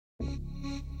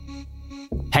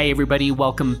Hey, everybody,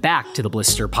 welcome back to the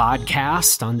Blister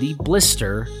Podcast on the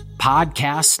Blister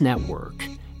Podcast Network.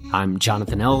 I'm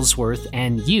Jonathan Ellsworth,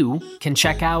 and you can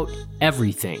check out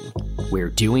everything we're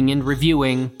doing and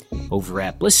reviewing over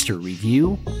at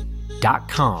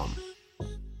blisterreview.com.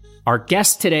 Our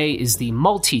guest today is the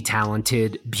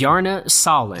multi-talented Bjarne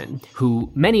Salén,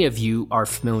 who many of you are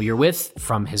familiar with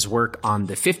from his work on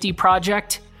the 50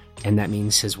 Project, and that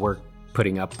means his work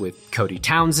putting up with Cody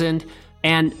Townsend.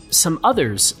 And some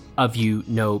others of you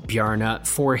know Bjarne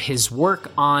for his work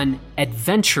on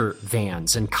adventure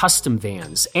vans and custom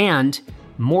vans, and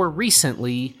more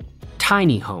recently,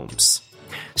 tiny homes.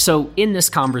 So in this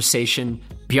conversation,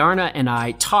 Bjarne and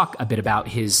I talk a bit about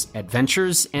his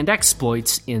adventures and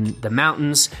exploits in the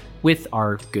mountains with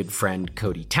our good friend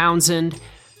Cody Townsend.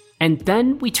 And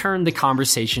then we turn the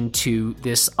conversation to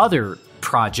this other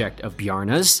project of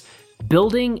Bjarne's,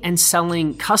 building and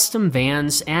selling custom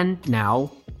vans and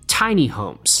now tiny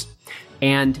homes.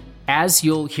 And as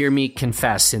you'll hear me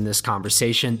confess in this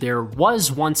conversation, there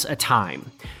was once a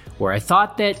time where I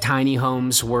thought that tiny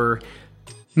homes were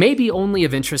maybe only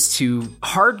of interest to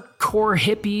hardcore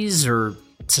hippies or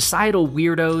societal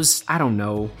weirdos, I don't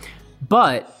know.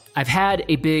 But I've had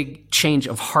a big change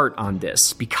of heart on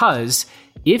this, because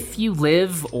if you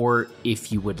live, or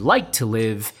if you would like to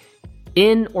live,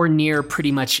 in or near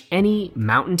pretty much any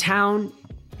mountain town,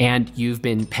 and you've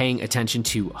been paying attention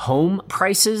to home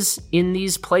prices in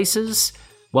these places,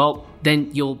 well, then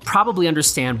you'll probably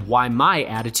understand why my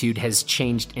attitude has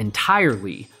changed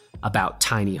entirely about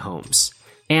tiny homes.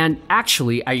 And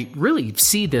actually, I really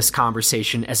see this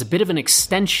conversation as a bit of an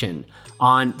extension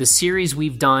on the series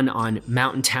we've done on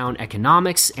mountain town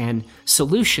economics and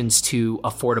solutions to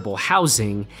affordable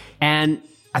housing. And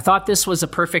I thought this was a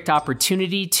perfect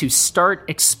opportunity to start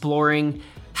exploring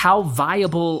how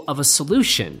viable of a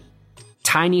solution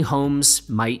tiny homes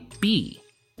might be,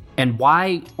 and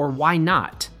why or why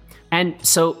not. And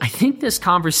so I think this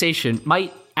conversation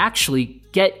might actually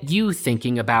get you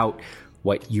thinking about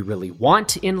what you really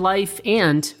want in life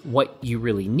and what you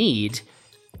really need.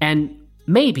 And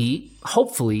maybe,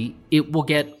 hopefully, it will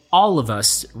get all of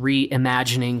us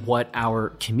reimagining what our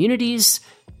communities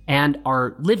and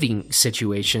our living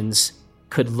situations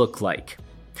could look like.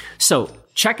 So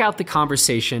check out the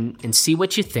conversation and see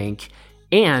what you think.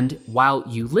 And while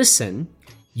you listen,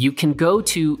 you can go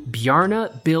to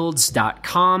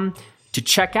bjarnebuilds.com to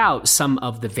check out some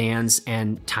of the vans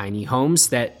and tiny homes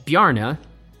that Bjarne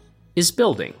is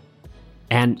building.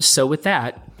 And so with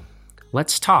that,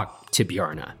 let's talk to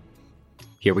Bjarne.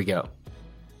 Here we go.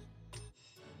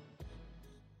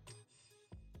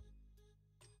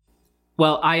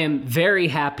 Well, I am very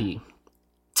happy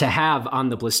to have on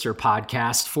the Blister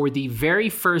Podcast for the very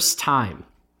first time,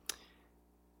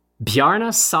 Bjarne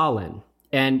Salén.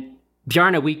 And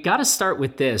Bjarne, we got to start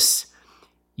with this.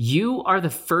 You are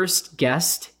the first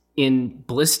guest in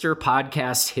Blister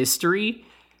Podcast history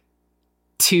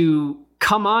to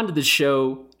come onto the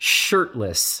show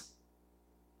shirtless.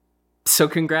 So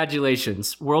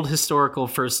congratulations. World historical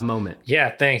first moment. Yeah,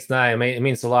 thanks. No, it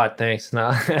means a lot. Thanks.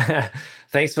 No.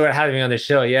 Thanks for having me on the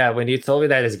show. Yeah, when you told me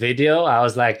that it's video, I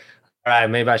was like, all right,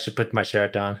 maybe I should put my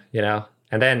shirt on, you know?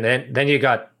 And then you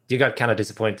got kind of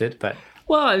disappointed, but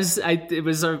well, it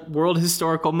was a world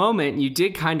historical moment. You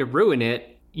did kind of ruin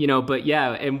it, you know, but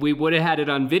yeah, and we would have had it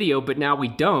on video, but now we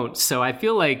don't. So I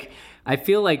feel like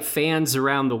fans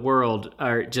around the world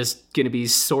are just going to be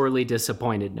sorely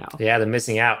disappointed now. Yeah, they're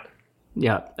missing out.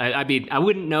 Yeah, I mean, I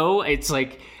wouldn't know. It's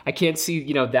like, I can't see,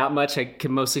 you know, that much. I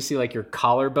can mostly see like your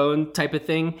collarbone type of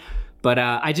thing. But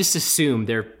I just assume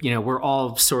we're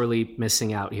all sorely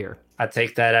missing out here. I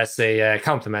take that as a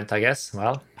compliment, I guess.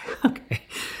 Well, okay.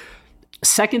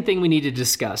 Second thing we need to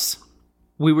discuss.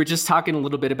 We were just talking a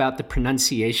little bit about the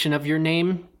pronunciation of your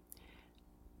name.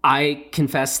 I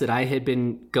confess that I had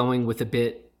been going with a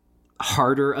bit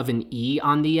harder of an E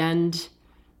on the end.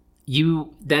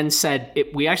 You then said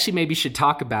we actually maybe should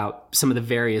talk about some of the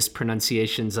various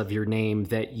pronunciations of your name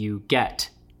that you get.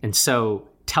 And so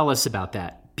tell us about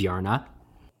that, Bjarne.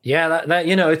 Yeah, that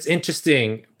it's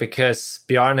interesting because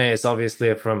Bjarne is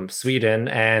obviously from Sweden,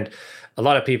 and a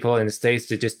lot of people in the States,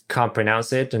 they just can't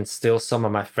pronounce it. And still some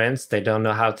of my friends, they don't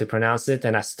know how to pronounce it.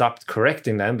 And I stopped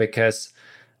correcting them because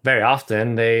very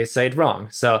often they say it wrong.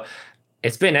 So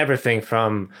it's been everything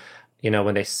from,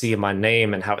 when they see my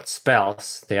name and how it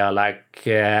spells, they are like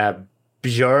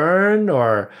Björn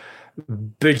or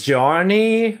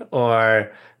Bjarne,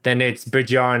 or then it's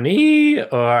Bjarne,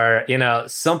 or,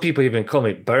 some people even call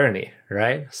me Bernie,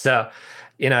 right? So,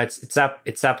 it's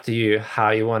up to you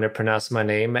how you want to pronounce my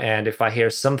name. And if I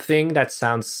hear something that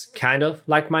sounds kind of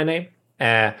like my name,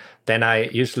 then I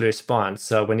usually respond.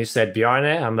 So when you said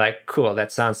Bjarne, I'm like, cool,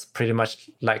 that sounds pretty much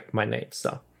like my name.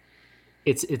 So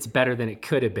it's better than it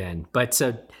could have been. But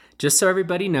just so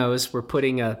everybody knows, we're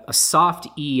putting a soft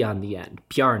E on the end.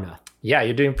 Bjarne. Yeah,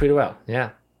 you're doing pretty well.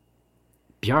 Yeah.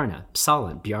 Bjarne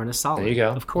Salén. Bjarne Salén. There you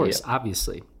go. Of course,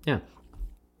 obviously. Yeah.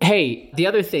 Hey, the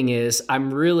other thing is,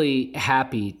 I'm really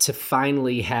happy to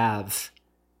finally have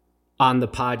on the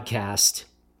podcast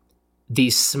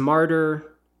the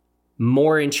smarter,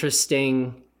 more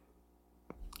interesting,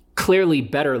 clearly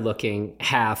better looking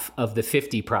half of the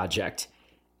 50 project.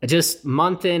 Just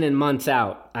month in and month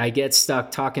out, I get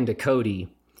stuck talking to Cody.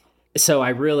 So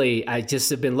I just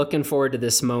have been looking forward to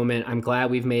this moment. I'm glad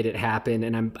we've made it happen.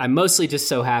 And I'm mostly just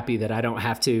so happy that I don't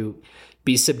have to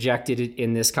be subjected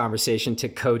in this conversation to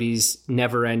Cody's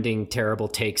never-ending terrible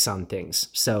takes on things.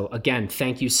 So again,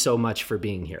 thank you so much for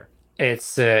being here.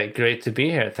 It's great to be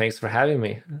here. Thanks for having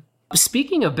me.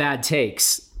 Speaking of bad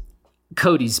takes,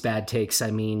 Cody's bad takes,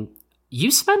 I mean,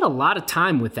 you spend a lot of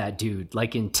time with that dude,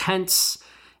 like intense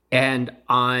and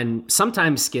on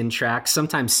sometimes skin tracks,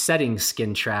 sometimes setting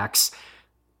skin tracks.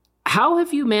 How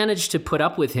have you managed to put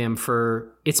up with him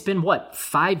for, it's been what,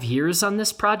 5 years on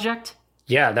this project?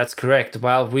 Yeah, that's correct.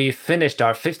 Well, we finished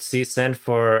our 5th season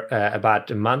for about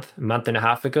a month and a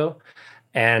half ago.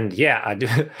 And yeah,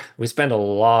 we spent a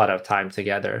lot of time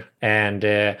together. And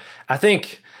I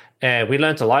think we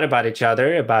learned a lot about each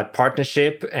other, about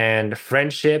partnership and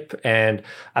friendship. And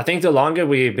I think the longer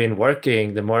we've been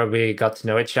working, the more we got to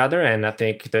know each other. And I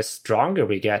think the stronger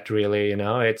we get, really.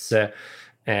 It's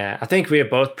I think we are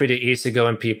both pretty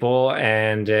easygoing people.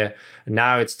 And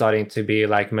now it's starting to be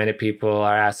like many people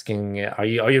are asking, are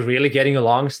you really getting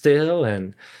along still?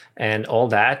 And all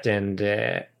that.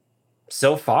 And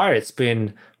so far, it's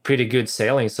been pretty good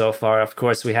sailing so far. Of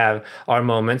course, we have our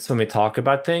moments when we talk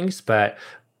about things, but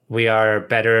we are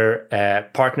better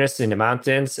partners in the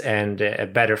mountains and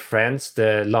better friends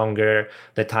the longer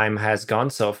the time has gone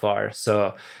so far.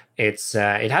 So it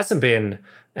hasn't been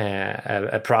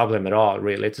a problem at all,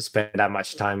 really, to spend that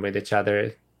much time with each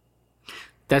other.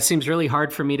 That seems really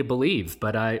hard for me to believe,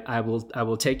 but I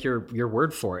will take your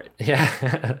word for it.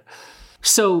 Yeah.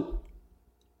 So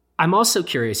I'm also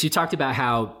curious. You talked about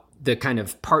how the kind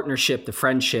of partnership, the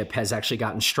friendship has actually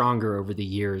gotten stronger over the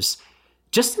years.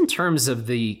 Just in terms of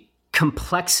the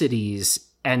complexities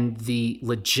and the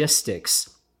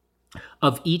logistics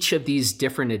of each of these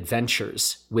different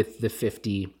adventures with the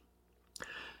 50,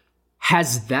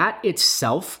 has that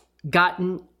itself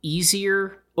gotten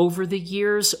easier over the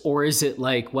years? Or is it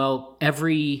like, well,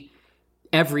 every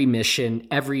mission,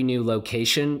 every new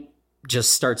location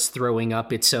just starts throwing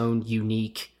up its own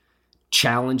unique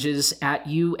challenges at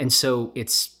you, and so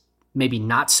it's maybe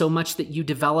not so much that you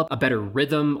develop a better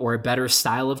rhythm or a better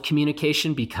style of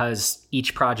communication because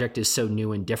each project is so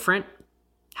new and different?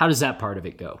 How does that part of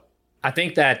it go? I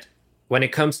think that when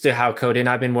it comes to how Cody and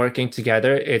I have been working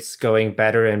together, it's going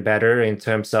better and better in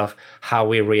terms of how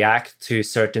we react to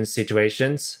certain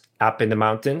situations up in the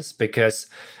mountains. Because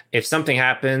if something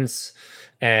happens,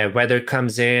 weather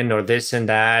comes in or this and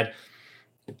that,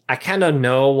 I kind of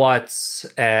know what's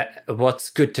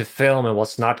good to film and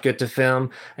what's not good to film.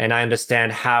 And I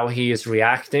understand how he is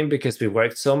reacting because we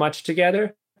worked so much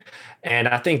together. And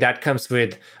I think that comes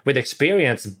with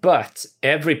experience. But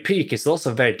every peak is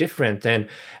also very different. And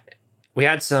we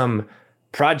had some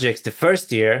projects the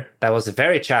first year that was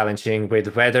very challenging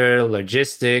with weather,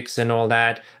 logistics, and all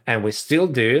that. And we still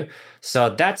do. So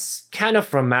that's kind of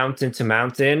from mountain to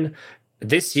mountain.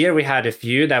 This year we had a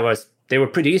few they were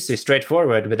pretty easy,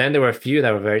 straightforward, but then there were a few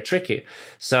that were very tricky.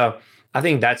 So I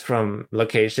think that's from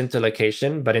location to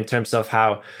location. But in terms of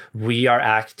how we are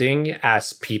acting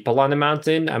as people on the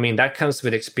mountain, I mean, that comes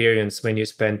with experience. When you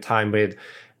spend time with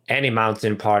any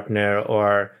mountain partner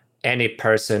or any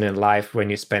person in life, when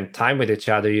you spend time with each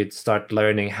other, you'd start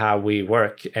learning how we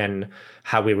work and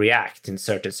how we react in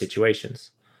certain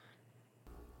situations.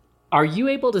 Are you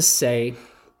able to say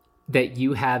that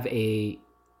you have a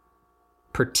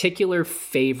particular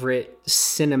favorite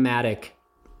cinematic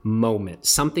moment,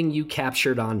 something you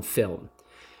captured on film,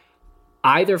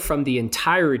 either from the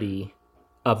entirety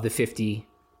of the 50,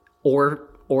 or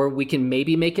we can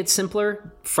maybe make it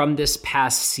simpler, from this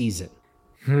past season?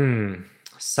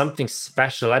 Something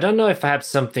special. I don't know if I have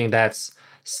something that's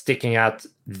sticking out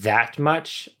that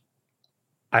much.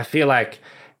 I feel like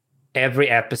every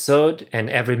episode and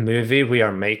every movie we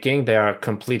are making, they are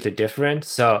completely different.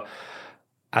 So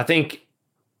I think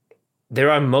there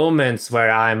are moments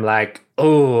where I'm like,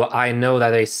 oh, I know that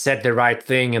they said the right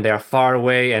thing and they're far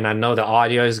away and I know the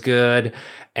audio is good.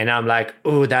 And I'm like,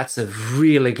 oh, that's a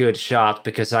really good shot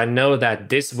because I know that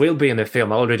this will be in the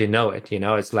film. I already know it.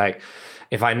 It's like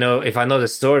if I know the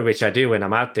story, which I do when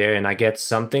I'm out there and I get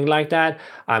something like that,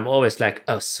 I'm always like,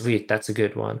 oh, sweet, that's a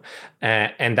good one.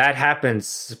 And that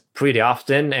happens pretty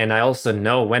often. And I also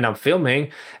know when I'm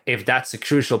filming if that's a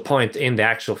crucial point in the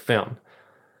actual film.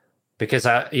 Because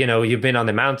you've been on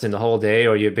the mountain the whole day,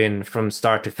 or you've been from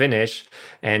start to finish,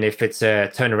 and if it's a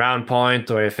turnaround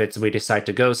point, or if it's we decide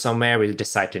to go somewhere, we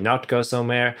decide to not go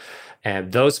somewhere,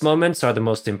 and those moments are the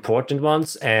most important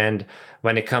ones. And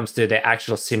when it comes to the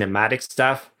actual cinematic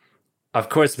stuff, of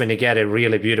course, when you get a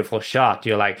really beautiful shot,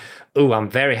 you're like, "Oh, I'm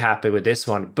very happy with this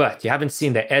one," but you haven't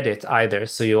seen the edit either,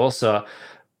 so you also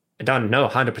don't know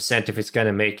 100% if it's going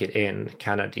to make it in,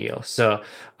 kind of deal. So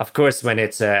of course when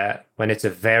it's a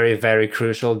very, very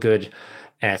crucial good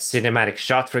cinematic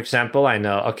shot, for example, I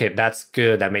know, okay, that's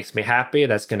good, that makes me happy,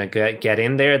 that's going to get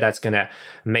in there, that's going to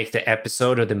make the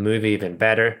episode or the movie even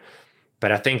better.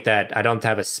 But I think that I don't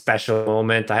have a special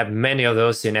moment. I have many of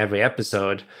those in every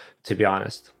episode, to be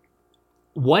honest.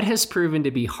 What has proven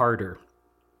to be harder,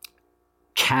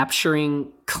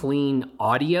 capturing clean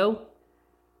audio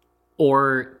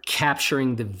or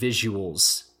capturing the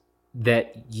visuals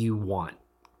that you want?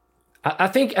 I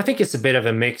think it's a bit of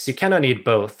a mix. You cannot need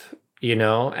both,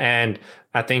 and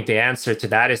I think the answer to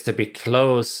that is to be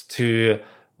close to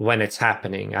when it's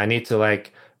happening. I need to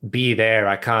be there.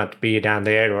 I can't be down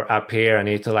there or up here. I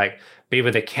need to be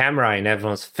with the camera in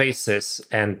everyone's faces,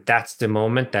 and that's the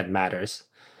moment that matters.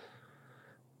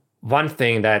 One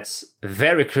thing that's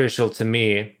very crucial to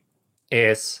me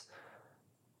is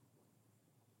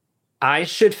I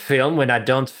should film when I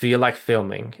don't feel like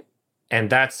filming. And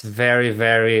that's very,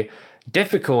 very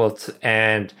difficult.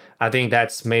 And I think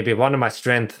that's maybe one of my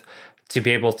strengths, to be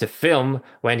able to film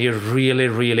when you really,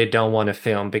 really don't want to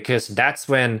film, because that's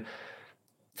when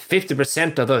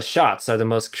 50% of those shots are the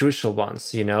most crucial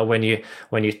ones. When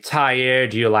you're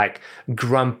tired, you're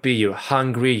grumpy, you're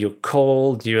hungry, you're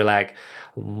cold, you're like,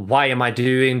 why am I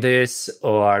doing this?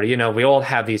 Or, we all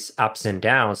have these ups and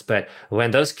downs, but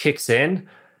when those kicks in,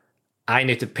 I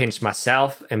need to pinch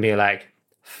myself and be like,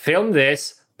 film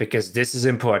this because this is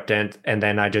important. And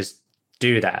then I just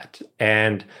do that.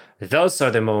 And those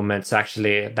are the moments,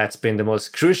 actually, that's been the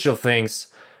most crucial things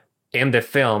in the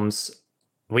films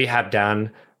we have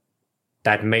done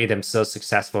that made them so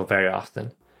successful very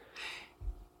often.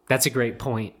 That's a great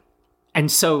point. And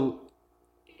so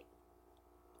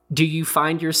do you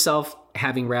find yourself,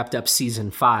 having wrapped up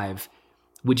season 5,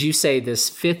 would you say this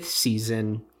 5th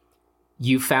season,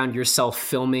 you found yourself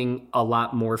filming a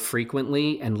lot more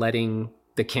frequently and letting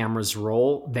the cameras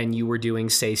roll than you were doing,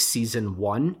 say, season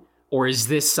 1? Or is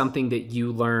this something that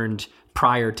you learned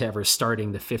prior to ever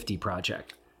starting the 50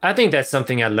 project? I think that's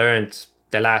something I learned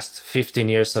the last 15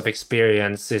 years of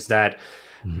experience, is that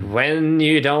when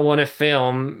you don't want to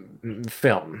film,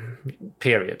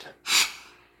 period.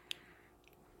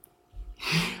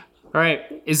 All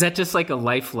right. Is that just like a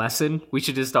life lesson? We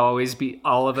should just always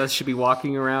all of us should be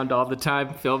walking around all the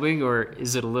time filming, or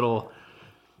is it a little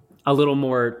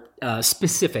more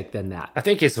specific than that? I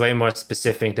think it's way more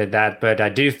specific than that, but I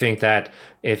do think that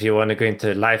if you want to go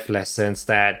into life lessons,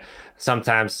 that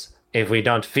sometimes if we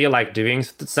don't feel like doing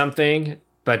something,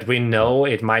 but we know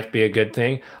it might be a good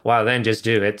thing, well, then just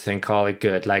do it and call it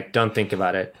good. Don't think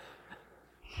about it.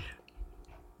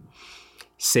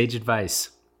 Sage advice.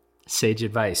 Sage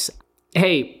advice.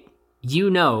 Hey,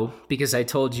 because I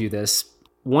told you this,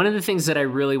 one of the things that I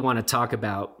really want to talk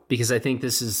about, because I think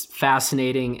this is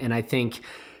fascinating, and I think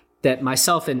that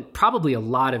myself and probably a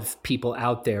lot of people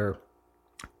out there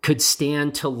could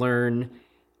stand to learn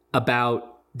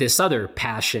about this other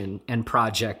passion and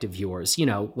project of yours,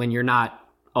 when you're not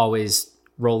always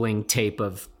rolling tape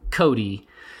of Cody,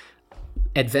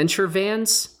 adventure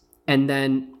vans, and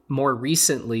then more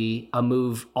recently, a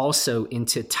move also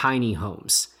into tiny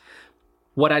homes.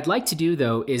 What I'd like to do,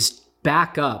 though, is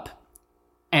back up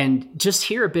and just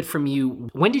hear a bit from you.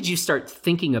 When did you start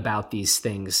thinking about these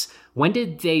things? When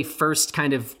did they first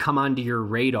kind of come onto your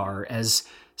radar as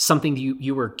something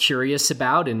you were curious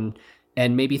about and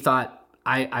maybe thought,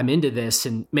 I'm into this,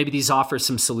 and maybe these offer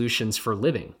some solutions for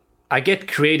living? I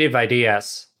get creative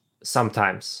ideas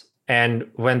sometimes.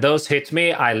 And when those hit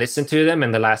me, I listen to them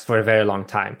and they last for a very long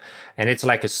time. And it's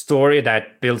like a story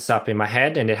that builds up in my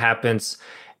head, and it happens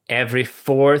every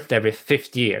 4th, every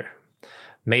 5th year,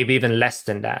 maybe even less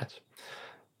than that.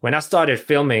 When I started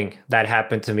filming, that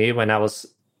happened to me when I was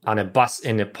on a bus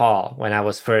in Nepal, when I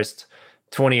was first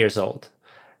 20 years old.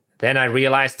 Then I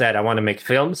realized that I want to make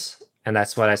films. And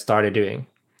that's what I started doing.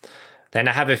 Then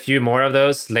I have a few more of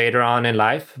those later on in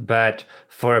life. But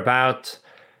for about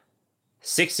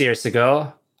 6 years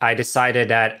ago, I decided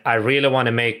that I really want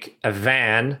to make a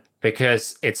van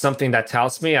because it's something that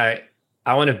tells me I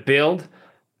want to build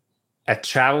a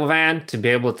travel van to be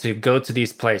able to go to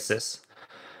these places.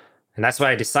 And that's what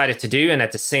I decided to do. And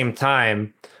at the same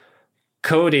time,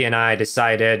 Cody and I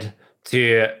decided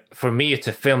for me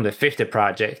to film the 50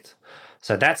 project.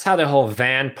 So that's how the whole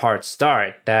van part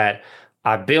started, that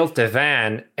I built a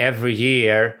van every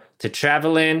year to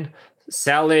travel in,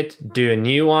 sell it, do a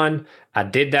new one. I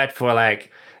did that for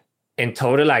in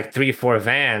total 3-4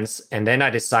 vans, and then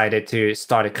I decided to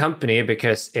start a company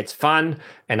because it's fun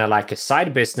and I like a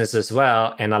side business as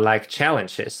well, and I like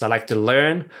challenges. I like to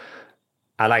learn.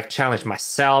 I like challenge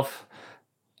myself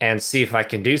and see if I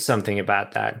can do something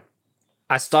about that.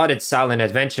 I started Salén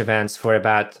adventure vans for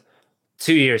about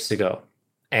 2 years ago,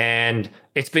 and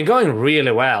it's been going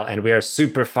really well, and we are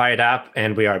super fired up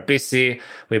and we are busy.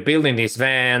 We're building these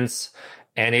vans,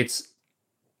 and it's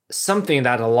something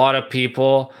that a lot of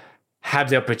people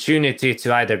have the opportunity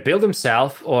to either build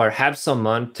themselves or have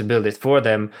someone to build it for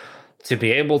them, to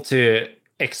be able to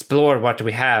explore what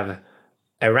we have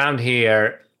around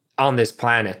here on this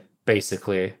planet,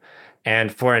 basically.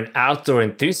 And for an outdoor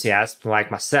enthusiast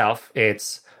like myself,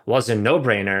 it was a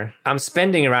no-brainer. I'm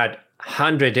spending around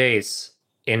 100 days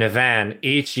in a van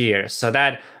each year. So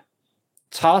that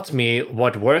taught me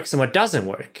what works and what doesn't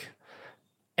work.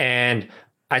 And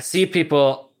I see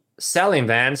people selling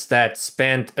vans that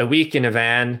spend a week in a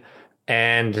van,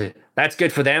 and that's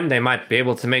good for them. They might be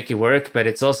able to make it work, but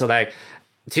it's also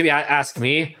ask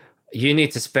me, you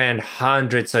need to spend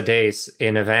hundreds of days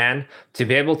in a van to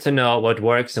be able to know what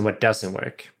works and what doesn't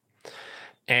work.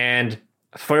 And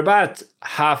for about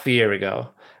half a year ago,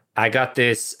 I got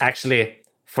this, actually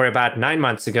for about 9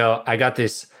 months ago, I got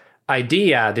this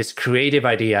idea, this creative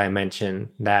idea I mentioned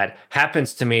that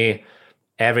happens to me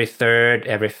every third,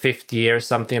 every fifth year,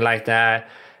 something like that.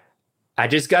 I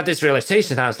just got this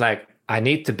realization. I was like, I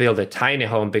need to build a tiny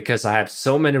home because I have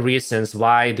so many reasons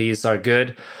why these are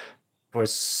good for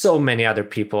so many other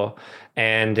people.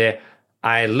 And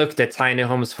I looked at tiny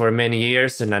homes for many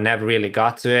years and I never really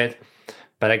got to it.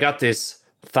 But I got this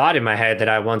thought in my head that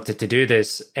I wanted to do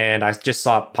this, and I just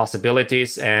saw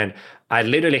possibilities, and I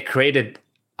literally created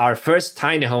our first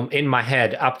tiny home in my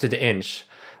head up to the inch.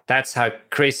 That's how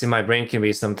crazy my brain can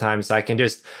be sometimes. I can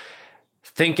just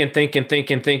think and think and think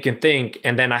and think and think.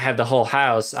 And then I have the whole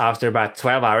house after about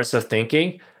 12 hours of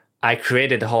thinking. I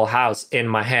created the whole house in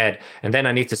my head. And then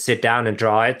I need to sit down and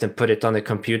draw it and put it on the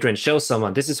computer and show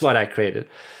someone, this is what I created.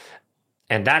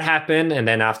 And that happened. And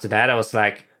then after that, I was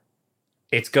like,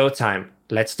 it's go time.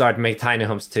 Let's start make tiny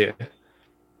homes too.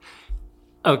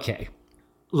 Okay.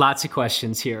 Lots of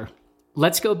questions here.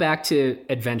 Let's go back to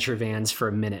adventure vans for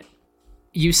a minute.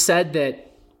 You said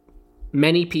that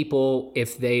many people,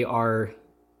 if they are,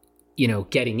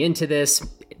 getting into this,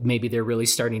 maybe they're really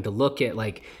starting to look at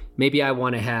maybe I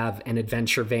want to have an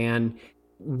adventure van.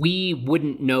 We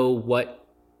wouldn't know what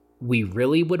we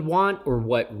really would want or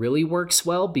what really works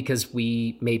well because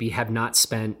we maybe have not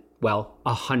spent,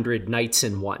 100 nights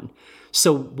in one.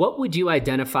 So what would you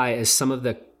identify as some of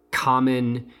the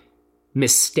common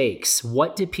mistakes?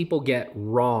 What do people get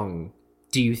wrong,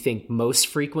 do you think, most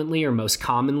frequently or most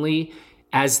commonly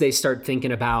as they start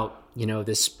thinking about,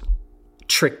 this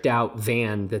tricked out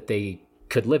van that they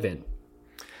could live in?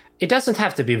 It doesn't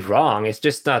have to be wrong. It's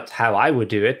just not how I would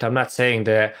do it. I'm not saying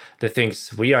the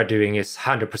things we are doing is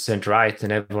 100% right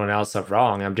and everyone else are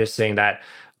wrong. I'm just saying that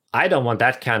I don't want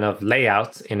that kind of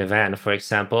layout in a van, for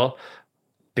example,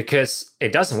 because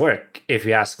it doesn't work. If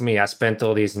you ask me, I spent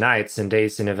all these nights and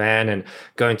days in a van and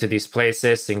going to these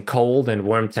places in cold and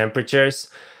warm temperatures.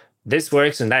 This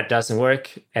works and that doesn't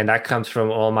work. And that comes from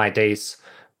all my days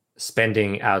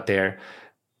spending out there.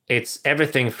 It's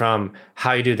everything from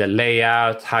how you do the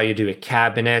layout, how you do a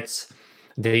cabinet,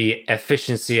 the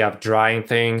efficiency of drying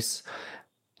things.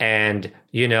 And,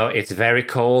 it's very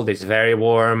cold, it's very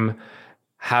warm.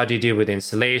 How do you do with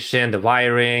insulation, the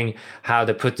wiring, how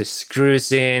to put the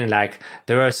screws in?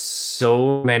 There are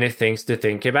so many things to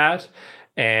think about.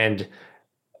 And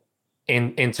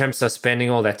in terms of spending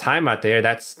all that time out there,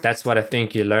 that's what I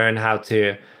think you learn, how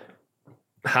to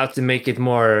make it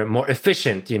more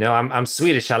efficient. I'm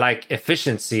Swedish. I like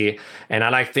efficiency and I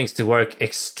like things to work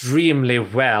extremely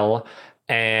well.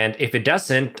 And if it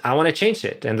doesn't, I want to change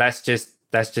it. And that's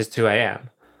just who I am.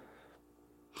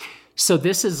 So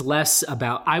this is less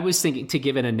about, I was thinking, to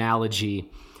give an analogy,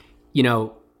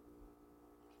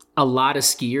 a lot of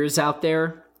skiers out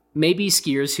there, maybe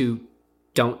skiers who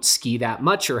don't ski that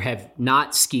much or have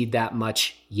not skied that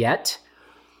much yet,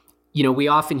 we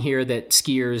often hear that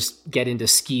skiers get into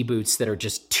ski boots that are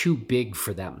just too big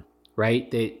for them,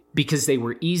 right? Because they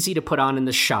were easy to put on in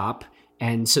the shop.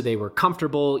 And so they were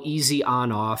comfortable, easy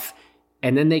on off.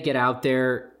 And then they get out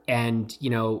there and,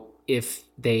 if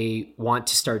they want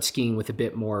to start skiing with a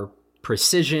bit more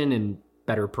precision and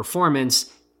better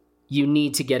performance, you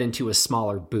need to get into a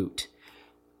smaller boot.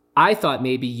 I thought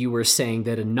maybe you were saying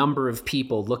that a number of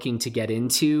people looking to get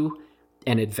into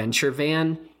an adventure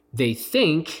van, they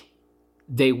think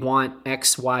they want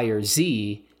X, Y, or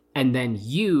Z, and then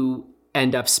you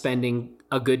end up spending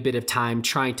a good bit of time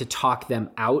trying to talk them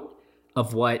out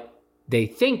of what they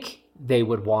think they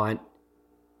would want,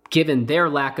 given their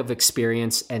lack of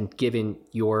experience and given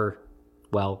your,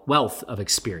 wealth of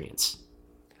experience.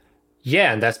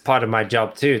 Yeah, and that's part of my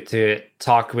job too, to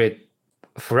talk with,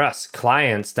 for us,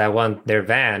 clients that want their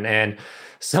van. And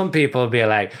some people be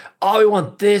like, oh, we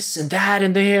want this and that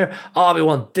in there. Oh, we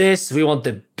want this. We want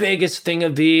the biggest thing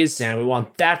of these. And we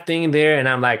want that thing in there. And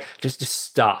I'm like, just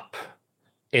stop.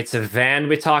 It's a van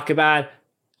we talk about,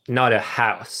 not a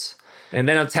house. And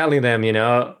then I'm telling them,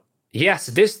 yes,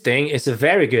 this thing is a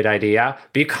very good idea,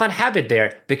 but you can't have it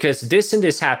there because this and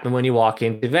this happen when you walk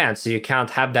into the van. So you can't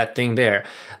have that thing there.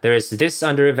 There is this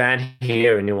under a van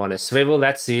here and you want to swivel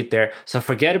that seat there. So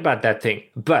forget about that thing.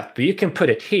 But you can put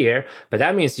it here, but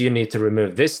that means you need to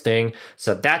remove this thing.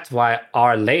 So that's why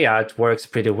our layout works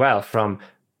pretty well from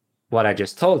what I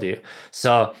just told you.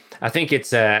 So I think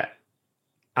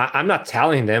I'm not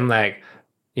telling them like,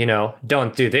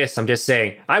 don't do this. I'm just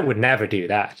saying I would never do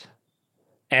that.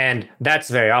 And that's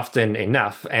very often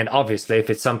enough. And obviously, if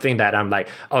it's something that I'm like,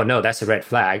 oh, no, that's a red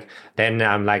flag, then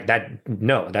I'm like,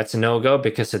 that's a no-go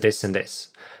because of this and this.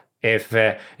 If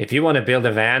you want to build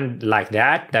a van like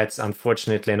that, that's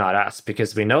unfortunately not us,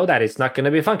 because we know that it's not going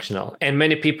to be functional. And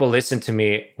many people listen to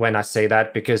me when I say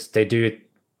that because they do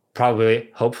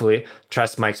probably, hopefully,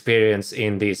 trust my experience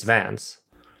in these vans.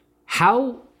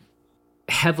 How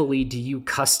heavily do you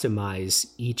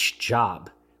customize each job?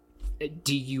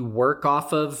 Do you work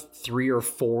off of 3 or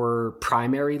 4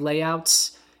 primary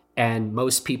layouts and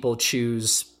most people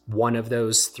choose one of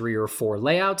those 3 or 4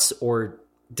 layouts, or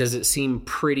does it seem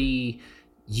pretty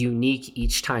unique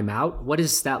each time out? What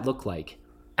does that look like?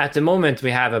 At the moment, we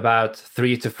have about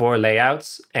 3 to 4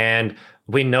 layouts, and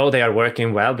we know they are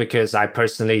working well because I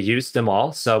personally use them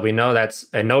all. So we know that's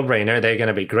a no-brainer. They're going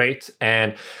to be great.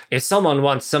 And if someone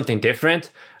wants something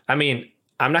different, I'm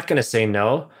not going to say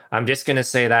no. I'm just going to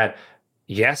say that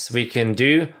yes, we can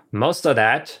do most of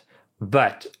that,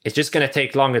 but it's just going to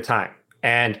take longer time.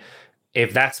 And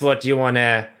if that's what you want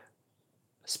to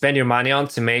spend your money on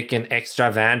to make an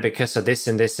extra van because of this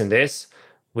and this and this,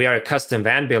 we are a custom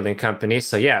van building company.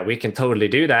 So yeah, we can totally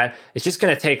do that. It's just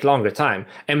going to take longer time.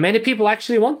 And many people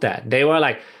actually want that. They were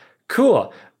like,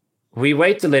 cool, we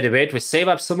wait a little bit, we save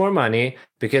up some more money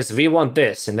because we want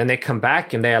this. And then they come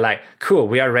back and they're like, cool,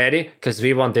 we are ready because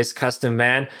we want this custom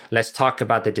van. Let's talk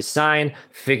about the design,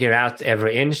 figure out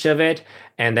every inch of it,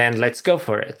 and then let's go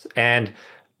for it. And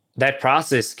that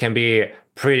process can be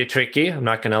pretty tricky, I'm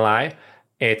not going to lie.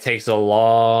 It takes a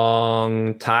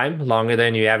long time, longer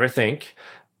than you ever think.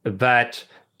 But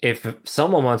if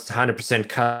someone wants 100%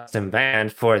 custom van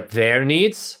for their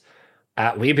needs,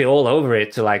 we'd be all over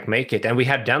it to like make it. And we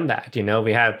have done that,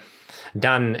 we have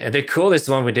done, the coolest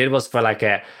one we did was for like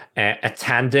a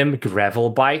tandem gravel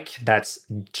bike that's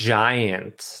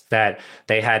giant that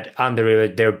they had under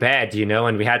their bed,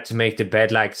 and we had to make the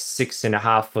bed like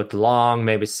 6.5 foot long,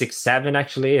 maybe 6-7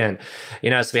 actually. And,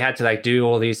 so we had to like do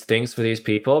all these things for these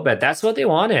people, but that's what they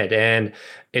wanted. And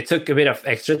it took a bit of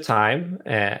extra time,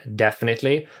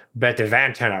 definitely, but the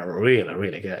van turned out really,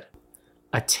 really good.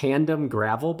 A tandem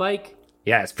gravel bike?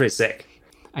 Yeah, it's pretty sick.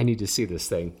 I need to see this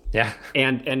thing. Yeah.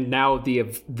 And now the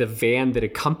van that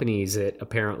accompanies it,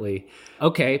 apparently.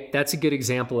 Okay, that's a good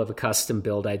example of a custom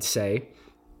build, I'd say.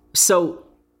 So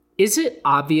is it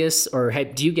obvious, or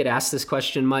do you get asked this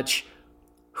question much?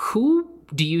 Who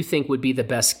do you think would be the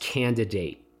best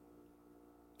candidate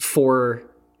for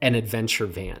an adventure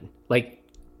van? Like,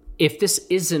 if this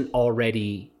isn't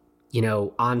already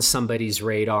on somebody's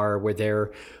radar where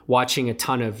they're watching a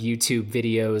ton of YouTube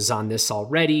videos on this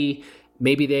already,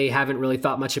 maybe they haven't really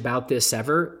thought much about this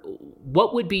ever,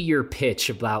 what would be your pitch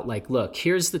about like, look,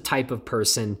 here's the type of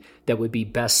person that would be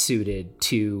best suited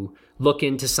to look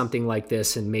into something like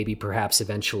this and maybe perhaps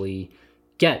eventually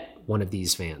get one of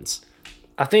these vans?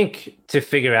 I think to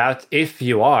figure out if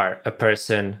you are a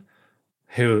person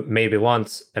who maybe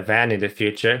wants a van in the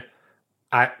future,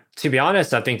 to be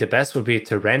honest, I think the best would be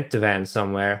to rent the van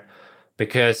somewhere,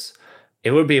 because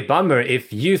it would be a bummer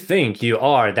if you think you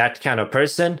are that kind of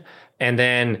person and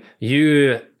then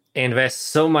you invest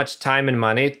so much time and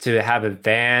money to have a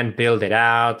van, build it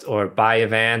out, or buy a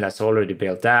van that's already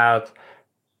built out.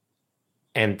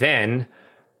 And then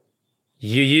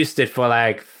you used it for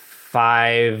like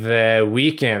 5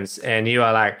 weekends and you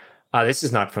are like, oh, this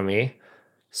is not for me.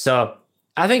 So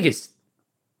I think it's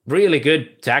really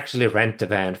good to actually rent a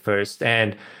van first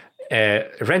and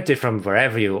rent it from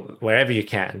wherever you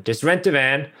can. Just rent a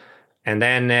van and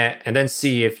then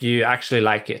see if you actually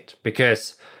like it,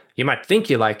 because you might think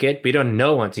you like it, but you don't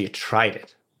know until you tried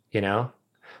it, you know?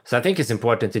 So I think it's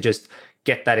important to just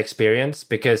get that experience,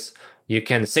 because you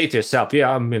can say to yourself,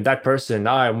 yeah, I'm that person,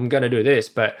 I'm going to do this,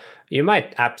 but you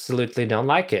might absolutely don't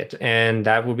like it. And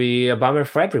that would be a bummer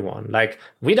for everyone. Like,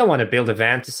 we don't want to build a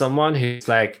van to someone who's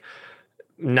like,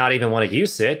 not even want to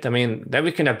use it. I mean, then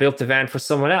we could have built the van for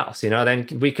someone else, you know, then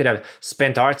we could have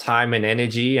spent our time and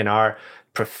energy and our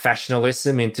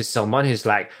professionalism into someone who's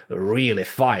like really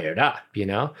fired up, you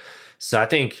know? So I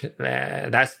think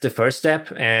that's the first step.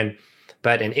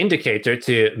 But an indicator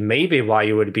to maybe why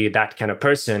you would be that kind of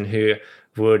person who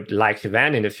would like the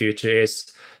van in the future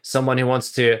is someone who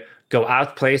wants to go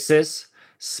out places,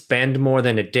 spend more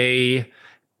than a day.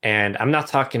 And I'm not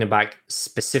talking about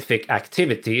specific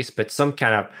activities, but some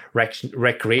kind of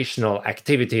recreational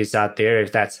activities out there,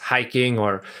 if that's hiking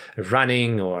or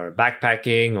running or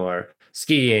backpacking or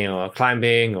skiing or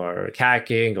climbing or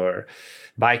kayaking or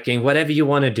biking, whatever you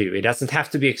want to do. It doesn't have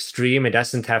to be extreme. It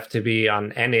doesn't have to be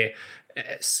on any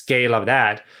scale of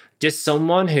that. Just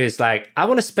someone who's like, I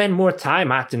want to spend more time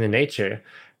out in the nature.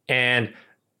 And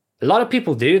a lot of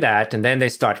people do that, and then they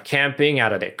start camping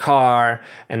out of their car,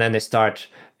 and then they start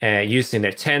using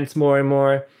their tents more and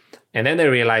more. And then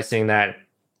they're realizing that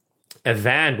a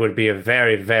van would be a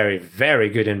very, very, very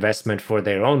good investment for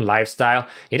their own lifestyle.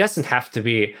 It doesn't have to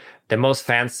be the most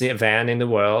fancy van in the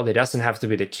world. It doesn't have to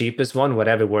be the cheapest one,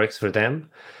 whatever works for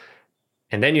them.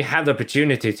 And then you have the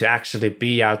opportunity to actually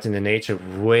be out in the nature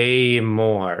way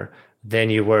more than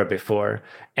you were before.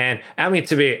 And I mean,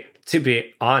 to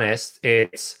be honest,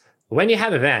 it's when you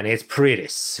have a van, it's pretty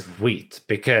sweet,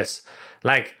 because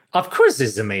like, of course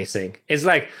it's amazing. It's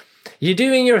like you're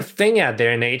doing your thing out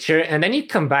there in nature, and then you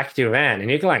come back to your van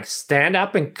and you can like stand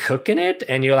up and cook in it.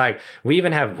 And you're like, we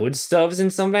even have wood stoves in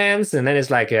some vans, and then it's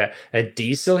like a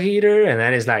diesel heater, and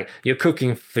then it's like you're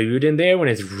cooking food in there when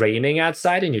it's raining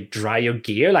outside and you dry your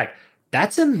gear. Like,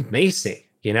 that's amazing,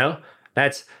 you know?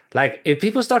 That's like, if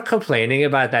people start complaining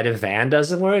about that a van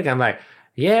doesn't work, I'm like,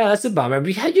 yeah, that's a bummer.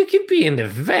 But you could be in the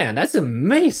van. That's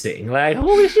amazing. Like,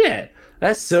 holy shit.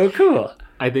 That's so cool.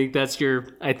 I think that's your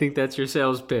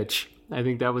sales pitch. I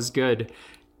think that was good.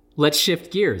 Let's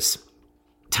shift gears.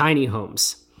 Tiny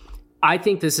homes. I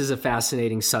think this is a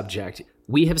fascinating subject.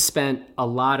 We have spent a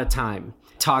lot of time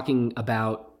talking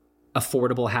about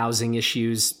affordable housing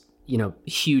issues, you know,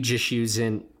 huge issues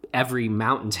in every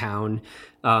mountain town,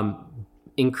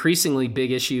 increasingly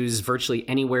big issues virtually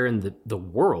anywhere in the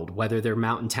world, whether they're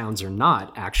mountain towns or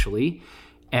not, actually.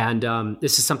 And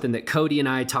this is something that Cody and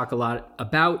I talk a lot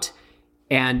about.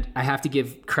 And I have to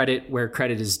give credit where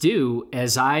credit is due.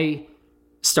 As I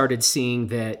started seeing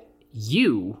that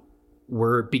you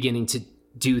were beginning to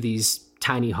do these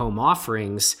tiny home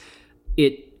offerings,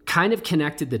 it kind of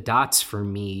connected the dots for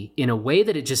me in a way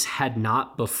that it just had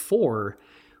not before,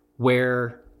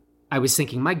 where I was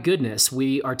thinking, my goodness,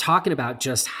 we are talking about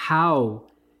just how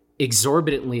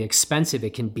exorbitantly expensive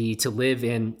it can be to live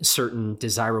in certain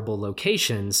desirable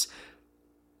locations.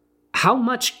 How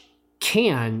much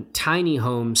can tiny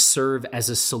homes serve as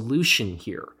a solution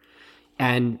here?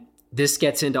 And this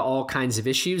gets into all kinds of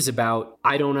issues about,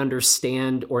 I don't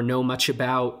understand or know much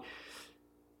about,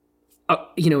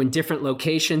 in different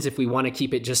locations, if we want to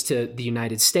keep it just to the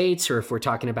United States, or if we're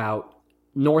talking about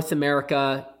North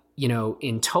America,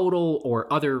 in total,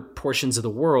 or other portions of the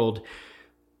world.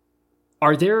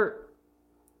 Are there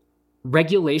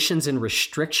regulations and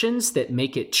restrictions that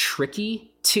make it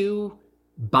tricky to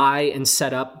buy and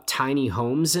set up tiny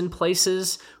homes in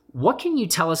places? What can you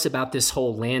tell us about this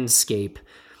whole landscape?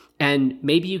 And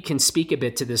maybe you can speak a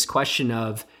bit to this question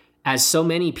of, as so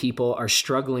many people are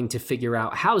struggling to figure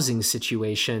out housing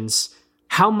situations,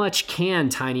 how much can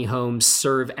tiny homes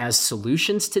serve as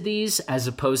solutions to these, as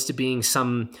opposed to being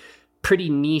some pretty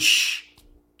niche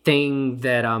thing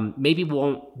that maybe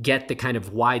won't get the kind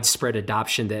of widespread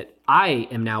adoption that I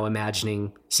am now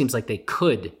imagining seems like they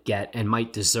could get and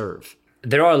might deserve?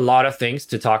 There are a lot of things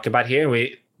to talk about here.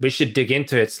 We should dig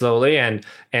into it slowly and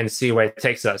see where it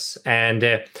takes us.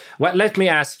 And let me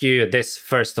ask you this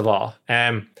first of all.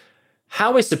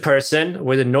 How is the person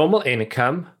with a normal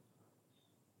income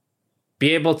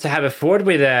be able to have afford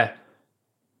with a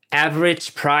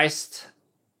average priced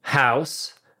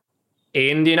house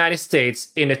in the United States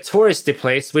in a touristy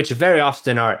place, which very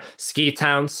often are ski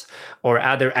towns or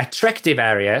other attractive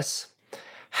areas,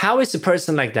 how is a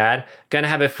person like that going to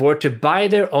have afford to buy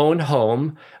their own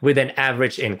home with an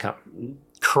average income?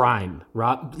 Crime,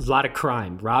 a lot of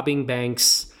crime, robbing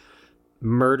banks,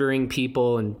 murdering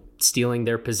people and stealing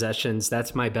their possessions.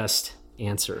 That's my best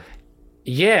answer.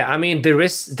 Yeah, I mean,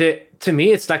 to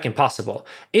me, it's like impossible.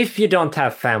 If you don't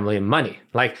have family money,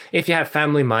 like if you have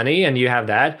family money and you have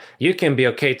that, you can be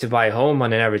okay to buy a home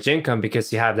on an average income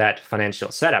because you have that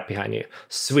financial setup behind you.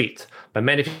 Sweet. But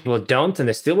many people don't, and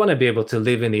they still want to be able to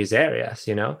live in these areas,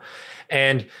 you know?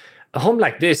 And a home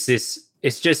like this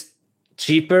is just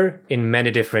cheaper in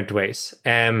many different ways.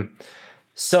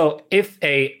 So if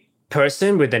a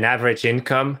person with an average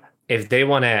income, if they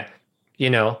want to, you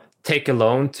know, take a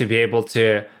loan to be able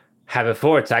to have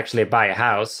afford to actually buy a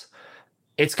house,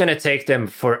 it's going to take them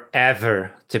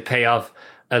forever to pay off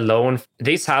a loan.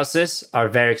 These houses are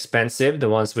very expensive, the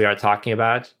ones we are talking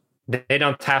about. They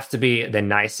don't have to be the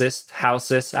nicest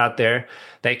houses out there.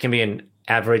 They can be an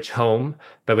average home,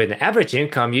 but with an average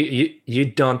income, you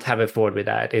don't have afford with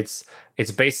that. It's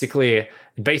basically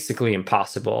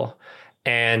impossible.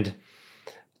 And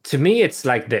to me, it's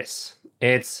like this.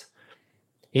 It's,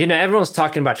 you know, everyone's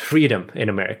talking about freedom in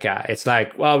America. It's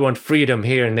like, well, we want freedom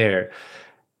here and there.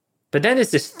 But then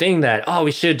there's this thing that, oh,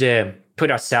 we should put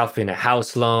ourselves in a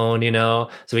house loan, you know,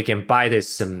 so we can buy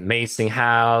this amazing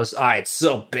house. Oh, it's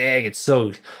so big, it's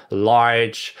so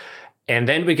large. And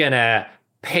then we're going to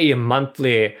pay a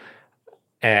monthly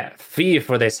fee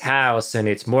for this house, and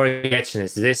it's mortgage, and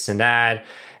it's this and that.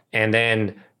 And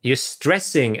then you're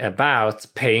stressing about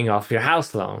paying off your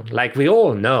house loan. Like we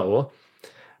all know,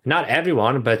 not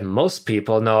everyone, but most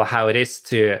people know how it is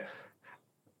to,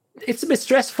 it's a bit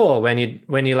stressful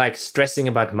when you like stressing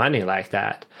about money like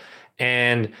that.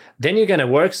 And then you're going to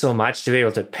work so much to be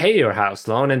able to pay your house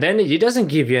loan, and then it doesn't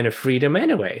give you any freedom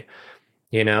anyway,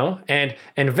 you know? And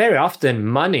very often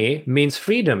money means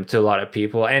freedom to a lot of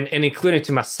people, and including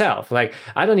to myself. Like,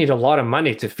 I don't need a lot of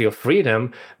money to feel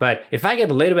freedom, but if I get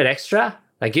a little bit extra,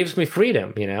 that gives me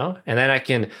freedom, you know? And then I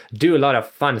can do a lot of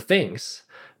fun things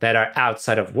that are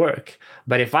outside of work.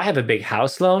 But if I have a big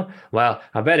house loan, well,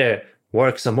 I better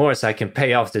work some more so I can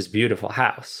pay off this beautiful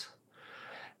house.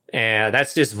 And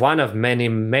that's just one of many,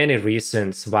 many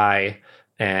reasons why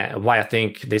I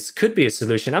think this could be a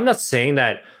solution. I'm not saying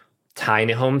that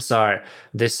tiny homes are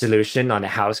the solution on a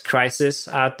house crisis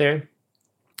out there,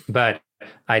 but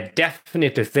I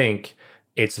definitely think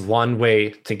it's one way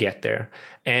to get there.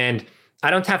 And I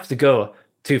don't have to go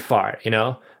too far, you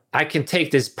know? I can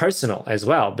take this personal as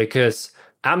well, because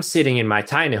I'm sitting in my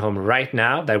tiny home right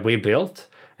now that we built,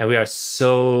 and we are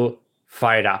so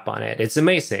fired up on it. It's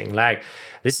amazing. Like,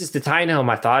 this is the tiny home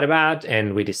I thought about,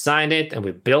 and we designed it and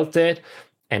we built it.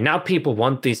 And now people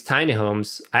want these tiny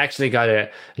homes. I actually got a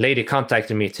lady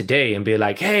contacting me today and be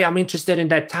like, hey, I'm interested in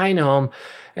that tiny home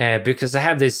because I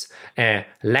have this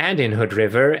land in Hood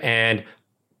River, and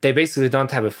they basically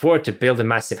don't have afford to build a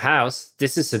massive house.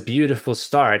 This is a beautiful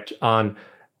start on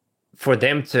for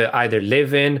them to either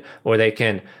live in, or they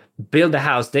can build the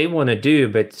house they want to do,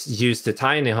 but use the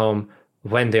tiny home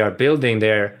when they are building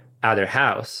their other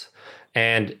house.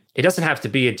 And it doesn't have to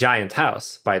be a giant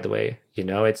house, by the way. You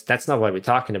know, that's not what we're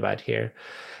talking about here.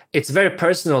 It's very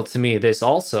personal to me, this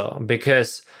also,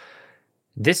 because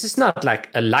this is not like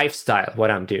a lifestyle,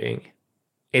 what I'm doing.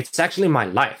 It's actually my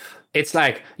life. It's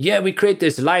like, yeah, we create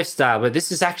this lifestyle, but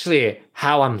this is actually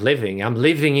how I'm living. I'm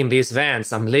living in these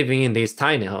vans. I'm living in these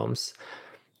tiny homes.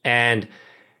 And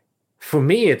for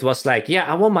me, it was like,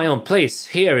 yeah, I want my own place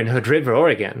here in Hood River,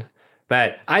 Oregon,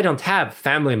 but I don't have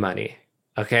family money.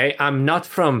 Okay. I'm not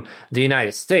from the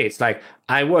United States. Like,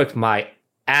 I worked my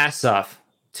ass off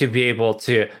to be able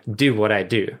to do what I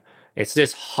do. It's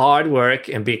just hard work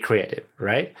and be creative,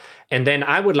 right? And then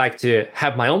I would like to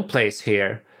have my own place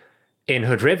here in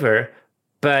Hood River,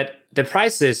 but the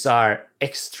prices are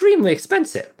extremely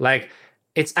expensive. Like,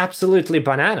 it's absolutely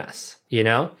bananas, you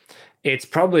know? It's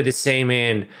probably the same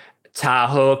in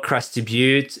Tahoe, Krusty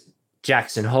Butte,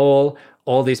 Jackson Hole,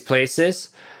 all these places.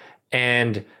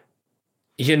 And,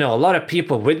 you know, a lot of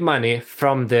people with money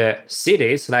from the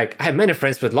cities, like, I have many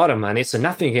friends with a lot of money, so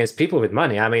nothing against people with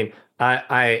money. I mean,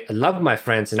 I love my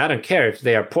friends, and I don't care if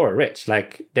they are poor or rich.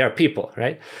 Like, they are people,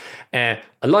 right? And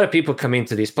a lot of people come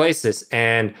into these places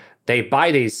and they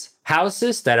buy these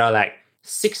houses that are like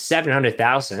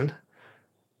 600,000-700,000,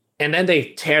 and then they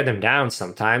tear them down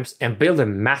sometimes and build a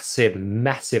massive,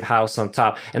 massive house on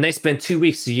top. And they spend 2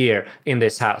 weeks a year in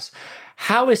this house.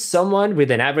 How is someone with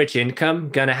an average income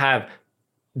gonna have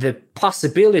the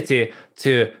possibility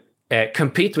to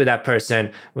compete with that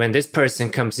person when this person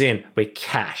comes in with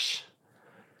cash.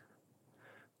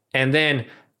 And then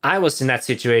I was in that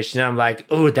situation. I'm like,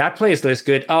 oh, that place looks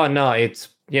good. Oh no, it's,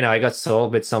 I got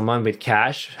sold with someone with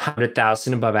cash,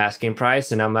 100,000 above asking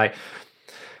price. And I'm like,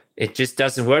 it just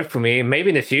doesn't work for me. Maybe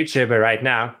in the future, but right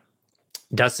now,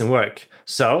 doesn't work.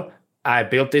 So I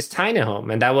built this tiny home.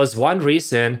 And that was one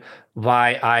reason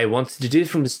why I wanted to do it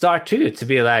from the start too, to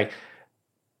be like,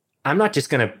 I'm not just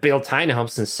going to build tiny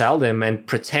homes and sell them and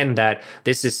pretend that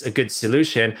this is a good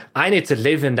solution. I need to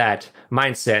live in that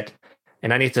mindset,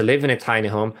 and I need to live in a tiny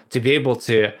home to be able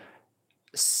to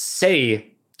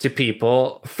say to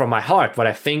people from my heart what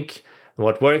I think,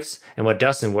 what works and what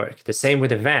doesn't work. The same with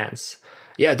the vans.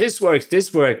 Yeah, this works,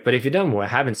 but if you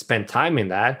haven't spent time in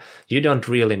that, you don't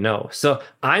really know. So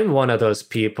I'm one of those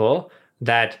people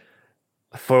that,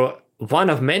 for one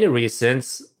of many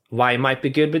reasons, why it might be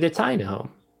good with a tiny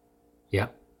home. Yeah.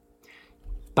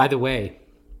 By the way,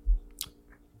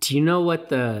 do you know what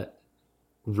the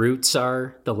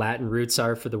Latin roots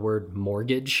are for the word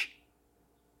mortgage?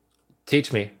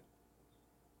 Teach me.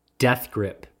 Death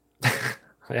grip.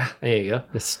 Yeah, there you go.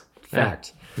 It's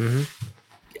fact. Yeah.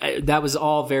 Mm-hmm. That was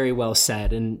all very well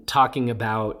said. And talking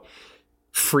about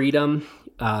freedom,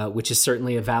 which is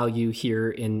certainly a value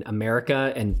here in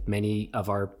America, and many of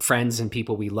our friends and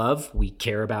people we love, we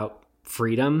care about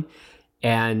freedom.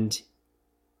 And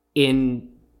in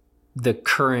the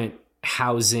current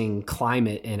housing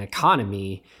climate and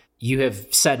economy, you have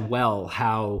said well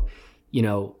how,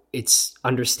 it's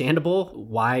understandable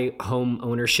why home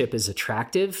ownership is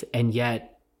attractive. And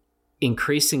yet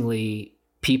increasingly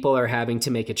people are having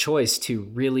to make a choice to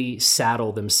really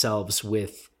saddle themselves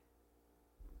with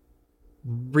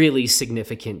really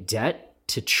significant debt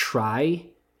to try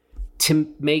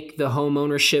to make the home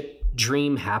ownership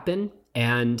dream happen.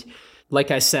 And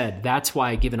like I said, that's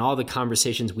why, given all the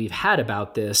conversations we've had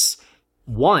about this,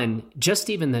 one, just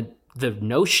even the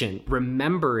notion,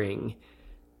 remembering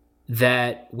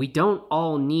that we don't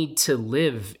all need to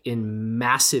live in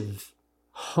massive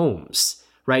homes,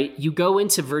 right? You go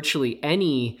into virtually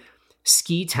any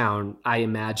ski town, I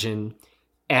imagine,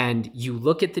 and you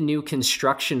look at the new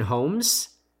construction homes,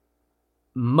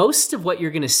 most of what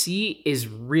you're going to see is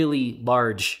really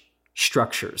large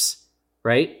structures,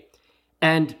 right?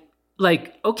 And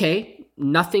okay,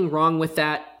 nothing wrong with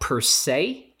that per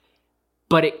se,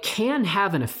 but it can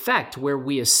have an effect where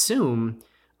we assume,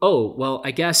 oh, well,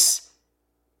 I guess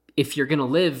if you're going to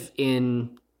live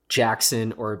in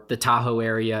Jackson or the Tahoe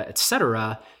area,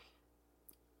 etc.,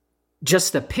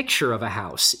 just the picture of a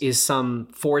house is some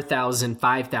 4,000,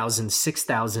 5,000,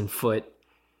 6,000 foot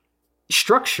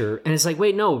structure. And it's like,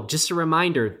 wait, no, just a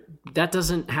reminder, that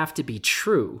doesn't have to be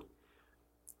true.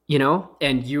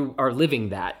 And you are living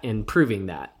that and proving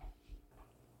that.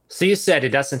 So you said it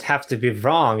doesn't have to be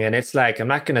wrong. And it's like, I'm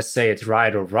not going to say it's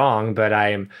right or wrong, but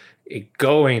I'm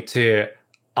going to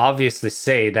obviously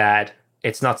say that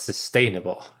it's not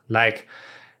sustainable. Like,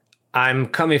 I'm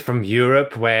coming from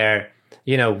Europe where,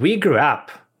 we grew up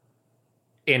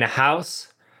in a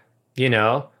house,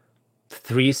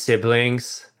 3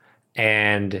 siblings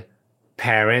and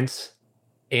parents,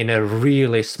 in a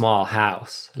really small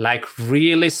house, like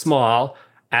really small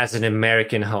as an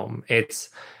American home. It's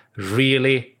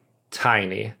really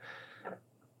tiny.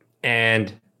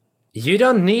 And you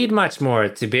don't need much more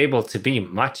to be able to be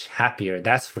much happier.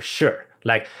 That's for sure.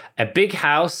 Like, a big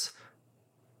house,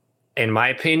 in my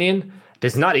opinion,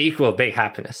 does not equal big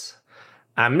happiness.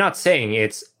 I'm not saying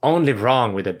it's only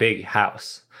wrong with a big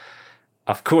house.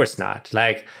 Of course not.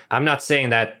 Like, I'm not saying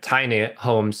that tiny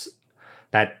homes,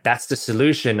 that's the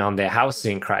solution on the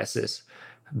housing crisis.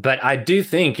 But I do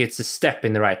think it's a step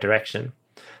in the right direction.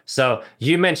 So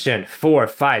you mentioned 4,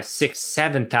 5, 6,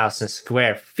 7,000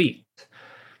 square feet.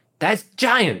 That's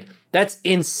giant. That's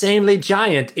insanely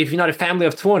giant if you're not a family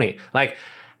of 20. Like,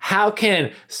 how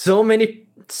can so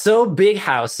big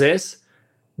houses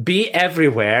be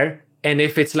everywhere, and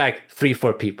if it's like 3,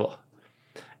 4 people?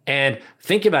 And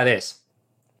think about this.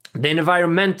 The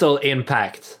environmental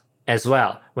impact as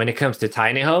well, when it comes to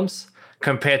tiny homes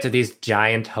compared to these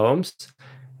giant homes,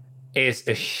 is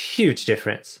a huge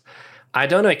difference. I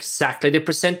don't know exactly the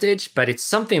percentage, but it's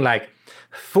something like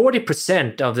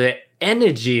 40% of the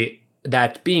energy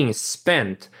that being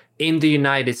spent in the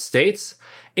United States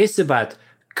is about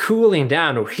cooling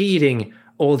down or heating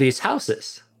all these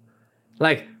houses.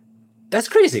 Like, that's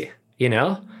crazy,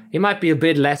 It might be a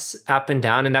bit less up and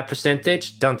down in that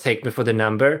percentage. Don't take me for the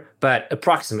number, but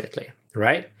approximately,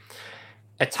 right?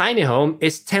 A tiny home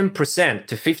is 10%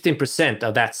 to 15%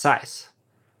 of that size.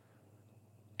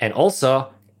 And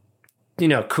also,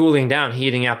 cooling down,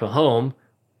 heating up a home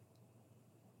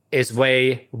is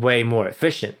way, way more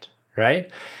efficient, right?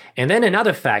 And then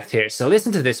another fact here. So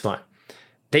listen to this one.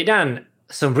 They done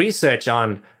some research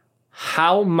on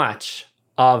how much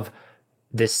of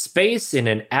the space in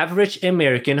an average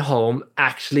American home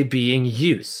actually being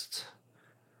used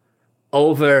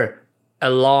over a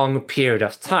long period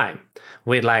of time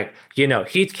with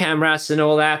heat cameras and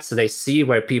all that. So they see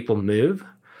where people move.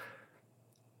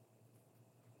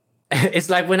 It's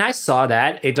like when I saw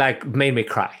that, it made me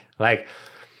cry.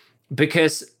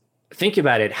 Because think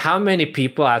about it. How many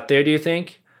people out there do you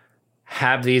think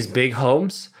have these big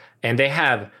homes and they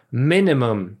have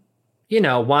minimum,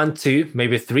 1, 2,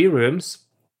 maybe 3 rooms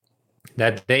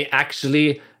that they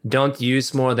actually don't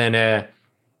use more than a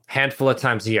handful of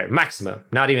times a year, maximum,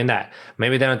 not even that.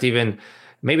 Maybe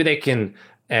they can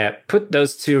put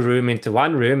those 2 rooms into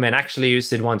 1 room and actually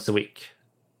use it once a week.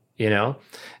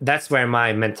 That's where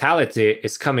my mentality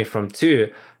is coming from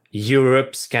too.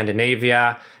 Europe,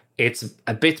 Scandinavia, it's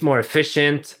a bit more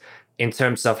efficient in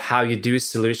terms of how you do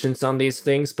solutions on these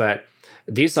things. But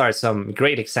these are some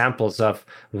great examples of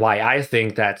why I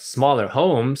think that smaller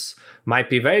homes might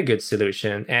be a very good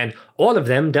solution. And all of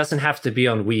them doesn't have to be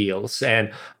on wheels,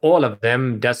 and all of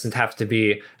them doesn't have to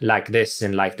be like this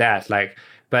and like that.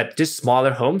 But just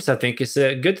smaller homes, I think, is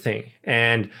a good thing.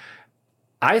 And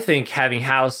I think having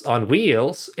house on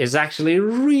wheels is actually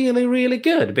really, really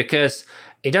good because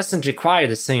it doesn't require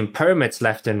the same permits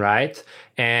left and right.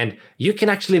 And you can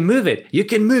actually move it. You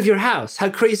can move your house. How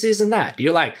crazy isn't that?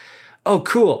 You're like, oh,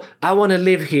 cool. I want to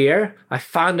live here. I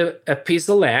found a piece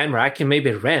of land where I can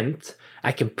maybe rent.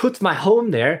 I can put my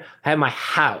home there. I have my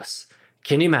house.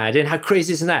 Can you imagine? How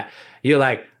crazy isn't that? You're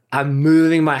like, I'm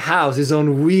moving my house. It's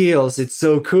on wheels. It's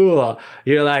so cool.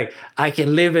 You're like, I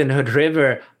can live in Hood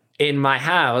River in my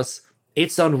house.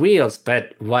 It's on wheels,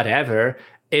 but whatever.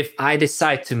 If I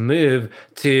decide to move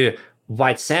to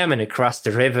White Salmon across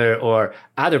the river or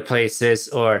other places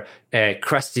or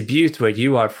Krusty Butte where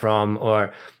you are from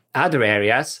or other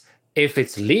areas, if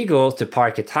it's legal to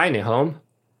park a tiny home,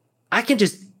 I can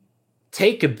just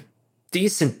take a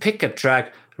decent pickup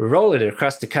truck, roll it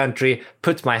across the country,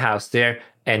 put my house there,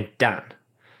 and done.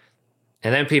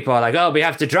 And then people are like, oh, we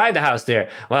have to drive the house there.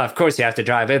 Well, of course you have to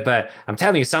drive it, but I'm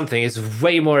telling you something, it's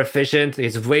way more efficient,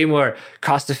 it's way more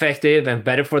cost effective and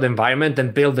better for the environment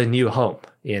than build a new home,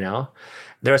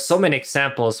 There are so many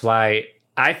examples why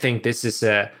I think this is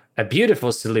a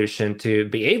beautiful solution to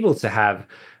be able to have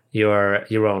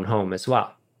your own home as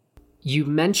well. You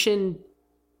mentioned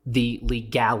the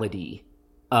legality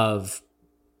of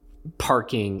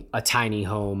parking a tiny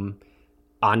home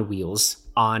on wheels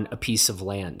on a piece of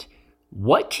land.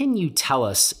 What can you tell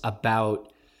us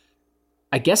about,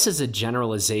 I guess as a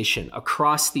generalization,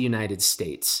 across the United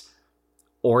States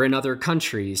or in other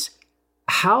countries,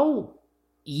 how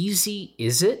easy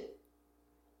is it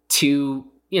to,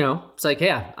 it's like,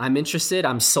 yeah, I'm interested,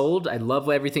 I'm sold, I love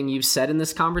everything you've said in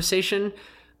this conversation.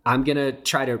 I'm going to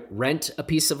try to rent a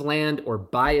piece of land or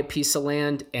buy a piece of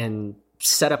land and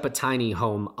set up a tiny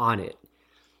home on it.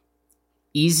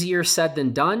 Easier said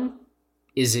than done.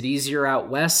 Is it easier out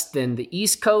west than the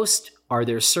East Coast? Are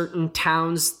there certain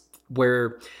towns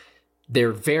where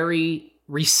they're very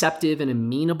receptive and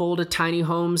amenable to tiny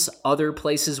homes? Other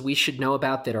places we should know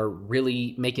about that are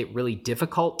really make it really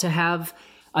difficult to have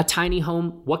a tiny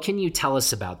home? What can you tell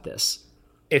us about this?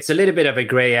 It's a little bit of a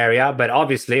gray area, but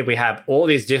obviously we have all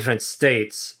these different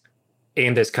states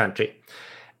in this country.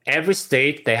 Every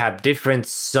state, they have different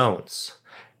zones.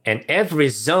 And every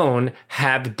zone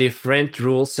have different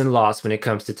rules and laws when it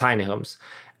comes to tiny homes.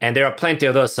 And there are plenty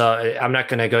of those, so I'm not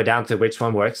going to go down to which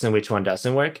one works and which one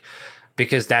doesn't work,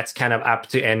 because that's kind of up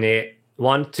to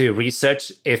anyone to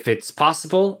research if it's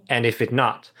possible and if it's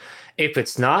not. If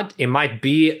it's not, it might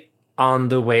be on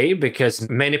the way because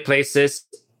many places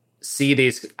see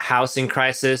these housing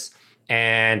crises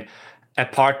and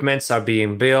apartments are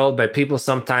being built, but people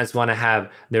sometimes want to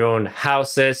have their own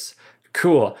houses.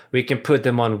 Cool, we can put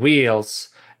them on wheels,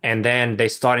 and then they're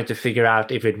starting to figure out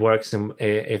if it works and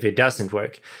if it doesn't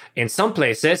work. In some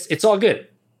places, it's all good.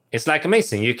 It's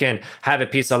amazing. You can have a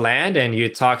piece of land and you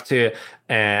talk to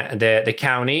the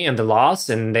county and the laws,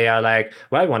 and they are like,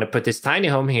 well, I want to put this tiny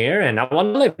home here and I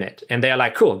want to live in it. And they are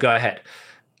like, cool, go ahead.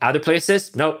 Other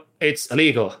places, nope, it's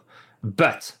illegal.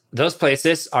 But those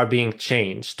places are being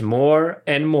changed more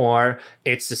and more.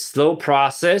 It's a slow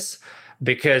process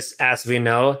because, as we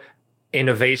know,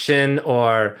 innovation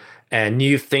or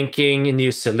new thinking,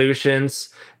 new solutions,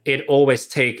 it always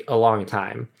take a long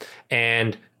time.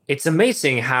 And it's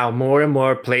amazing how more and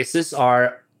more places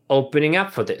are opening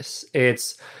up for this.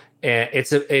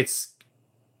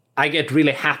 I I get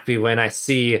really happy when I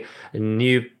see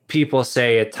new people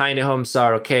say tiny homes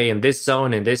are okay in this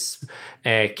zone, in this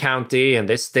county, in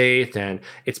this state, and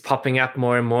it's popping up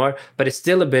more and more, but it's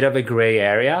still a bit of a gray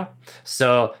area.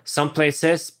 So some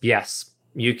places, yes,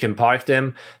 you can park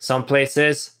them. Some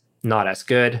places, not as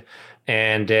good.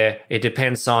 And it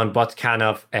depends on what kind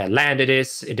of land it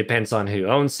is. It depends on who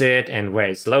owns it and where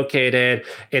it's located.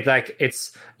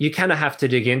 You kind of have to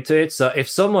dig into it. So if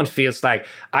someone feels like,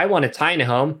 I want a tiny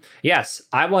home, yes,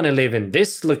 I want to live in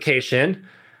this location,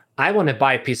 I want to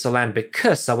buy a piece of land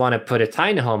because I want to put a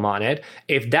tiny home on it.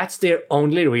 If that's their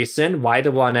only reason why they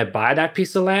want to buy that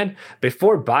piece of land,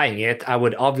 before buying it, I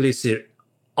would obviously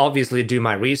do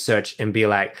my research and be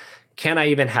like, can I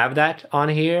even have that on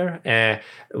here?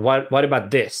 What about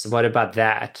this? What about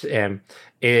that?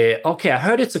 Okay, I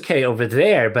heard it's okay over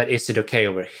there, but is it okay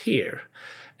over here?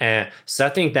 So I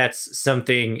think that's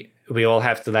something we all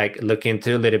have to like look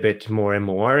into a little bit more and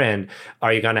more. And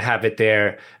are you going to have it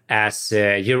there as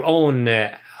your own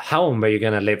home where you're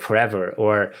going to live forever?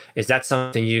 Or is that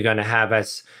something you're going to have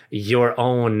as your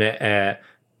own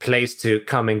place to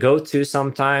come and go to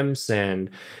sometimes,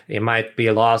 and it might be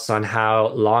a loss on how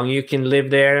long you can live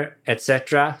there,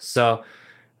 etc. So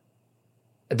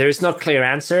there's no clear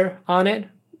answer on it.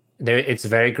 It's a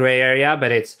very gray area,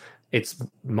 but it's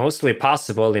mostly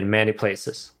possible in many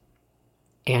places.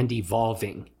 And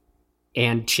evolving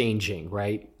and changing,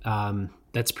 right?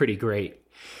 That's pretty great.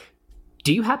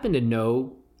 Do you happen to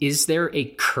know, is there a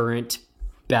current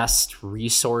best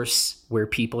resource where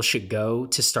people should go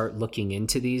to start looking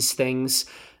into these things?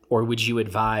 Or would you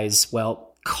advise,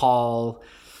 well, call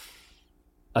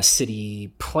a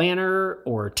city planner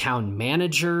or town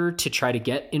manager to try to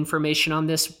get information on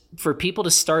this? For people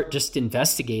to start just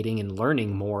investigating and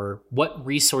learning more, what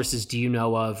resources do you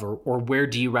know of, or where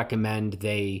do you recommend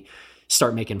they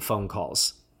start making phone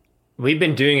calls? We've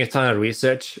been doing a ton of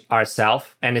research ourselves,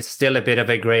 and it's still a bit of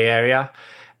a gray area.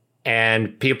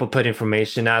 And people put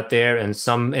information out there, and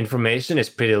some information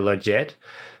is pretty legit.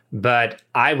 But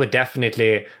I would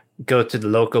definitely go to the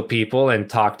local people and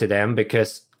talk to them,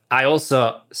 because I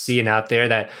also see out there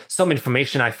that some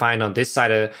information I find on this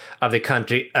side of the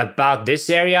country about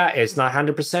this area is not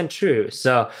 100% true.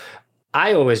 So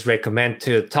I always recommend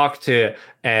to talk to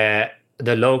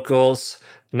the locals,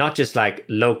 not just like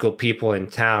local people in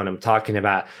town. I'm talking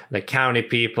about the county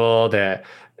people, the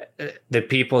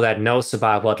people that knows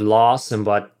about what laws and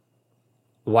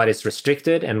what is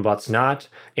restricted and what's not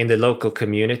in the local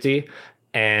community.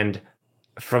 And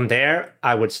from there,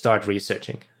 I would start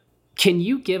researching. Can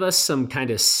you give us some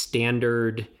kind of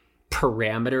standard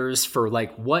parameters for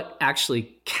like what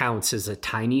actually counts as a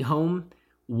tiny home?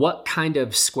 What kind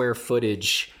of square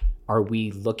footage are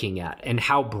we looking at, and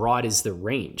how broad is the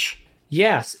range?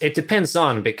 Yes, it depends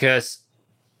on, because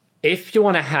if you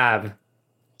want to have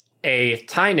a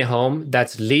tiny home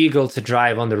that's legal to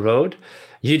drive on the road,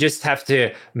 you just have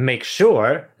to make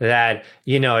sure that,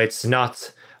 it's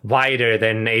not wider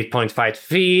than 8.5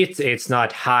 feet. It's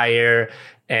not higher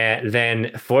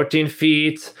than 14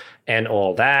 feet and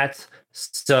all that.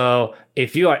 So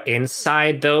if you are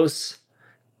inside those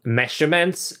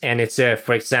measurements and it's,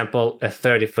 for example, a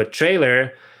 30-foot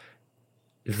trailer,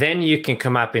 then you can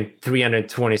come up in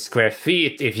 320 square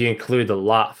feet if you include the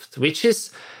loft, which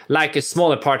is like a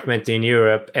small apartment in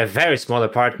Europe, a very small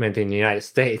apartment in the United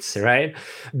States, right?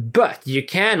 But you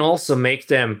can also make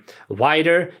them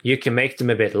wider. You can make them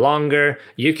a bit longer.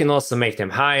 You can also make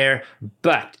them higher.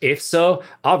 But if so,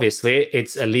 obviously,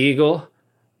 it's illegal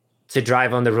to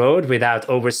drive on the road without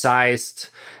oversized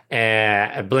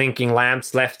blinking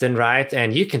lamps left and right,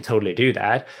 and you can totally do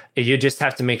that. You just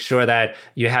have to make sure that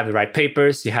you have the right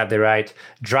papers, you have the right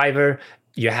driver,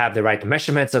 you have the right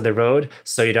measurements of the road,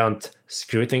 so you don't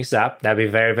screw things up. That'd be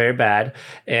very, very bad.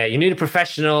 You need a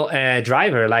professional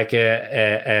driver, like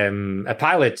a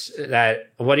pilot.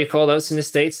 What do you call those in the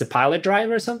States? The pilot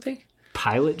driver or something?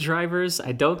 Pilot drivers?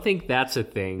 I don't think that's a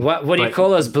thing. What do you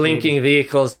call those blinking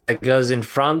vehicles that goes in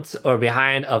front or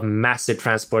behind of massive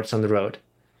transports on the road?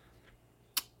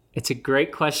 It's a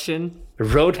great question.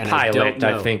 Road pilot,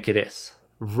 I think it is.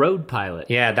 Road pilot.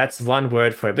 Yeah, that's one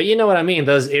word for it. But you know what I mean?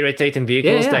 Those irritating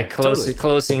vehicles that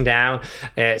closing down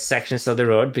sections of the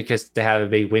road because they have a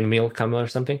big windmill coming or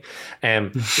something.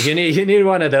 You need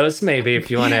one of those maybe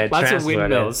if you want to Lots transport of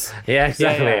windmills. it. Yeah,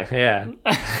 exactly.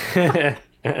 Yeah.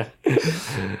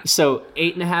 So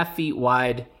 8.5 feet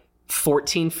wide,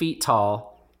 14 feet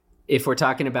tall. If we're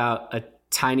talking about a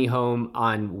tiny home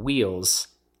on wheels,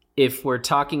 if we're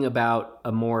talking about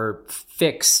a more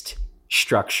fixed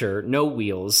structure, no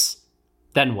wheels,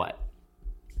 then what?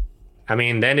 I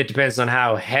mean, then it depends on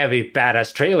how heavy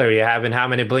badass trailer you have and how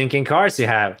many blinking cars you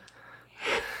have.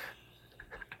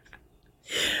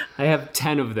 I have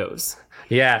 10 of those.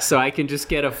 Yeah. So I can just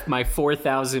get my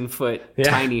 4,000 foot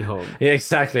tiny home. Yeah,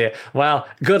 exactly. Well,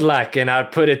 good luck. And I'll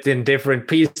put it in different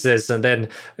pieces and then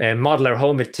modeler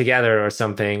home it together or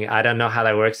something. I don't know how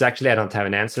that works. Actually, I don't have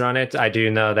an answer on it. I do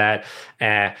know that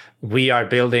we are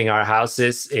building our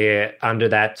houses under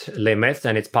that limit,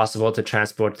 and it's possible to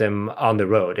transport them on the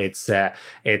road. It's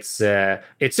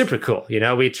super cool. You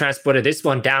know, we transported this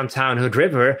one downtown Hood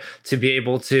River to be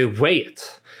able to weigh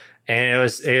it. And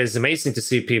it was amazing to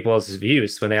see people's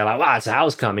views when they're like, wow, it's a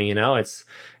house coming, you know, it's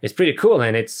pretty cool.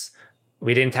 And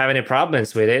we didn't have any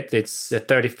problems with it. It's a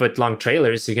 30-foot long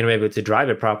trailer, so you're going to be able to drive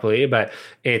it properly. But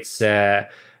it's,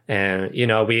 you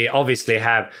know, we obviously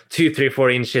have 2, 3, 4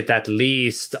 inch it at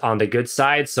least on the good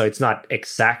side. So it's not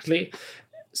exactly.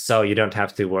 So you don't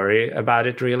have to worry about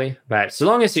it really. But so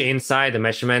long as you're inside the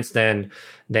measurements, then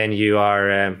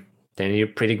you're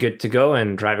pretty good to go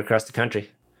and drive across the country.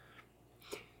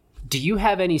 Do you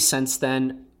have any sense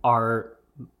then, are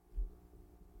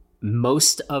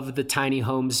most of the tiny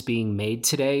homes being made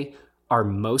today, are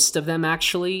most of them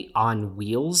actually on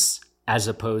wheels as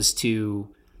opposed to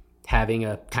having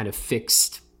a kind of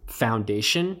fixed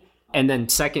foundation? And then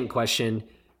second question,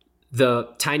 the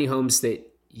tiny homes that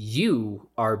you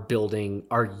are building,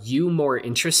 are you more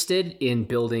interested in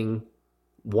building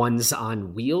ones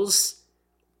on wheels,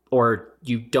 or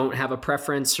you don't have a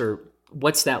preference, or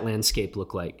what's that landscape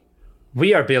look like?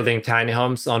 We are building tiny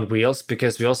homes on wheels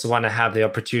because we also want to have the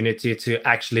opportunity to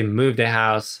actually move the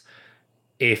house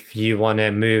if you want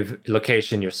to move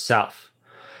location yourself.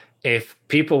 If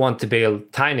people want to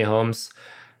build tiny homes,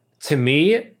 to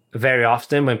me, very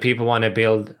often when people want to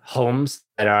build homes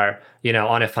that are, you know,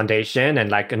 on a foundation and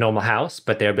like a normal house,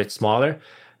 but they're a bit smaller,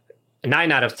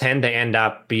 9 out of 10, they end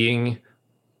up being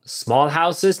small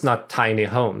houses, not tiny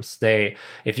homes.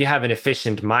 If you have an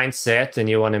efficient mindset and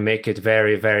you want to make it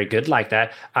very, very good like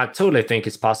that, I totally think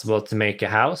it's possible to make a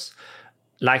house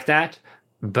like that.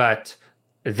 But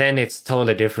then it's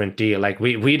totally different deal. Like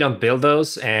we don't build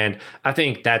those, and I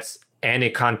think that's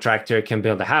any contractor can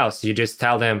build a house. You just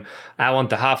tell them, I want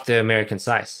the half the American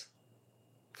size.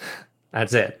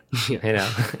 That's it. You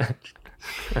know.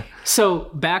 So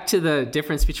back to the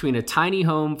difference between a tiny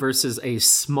home versus a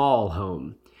small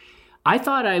home. I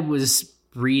thought I was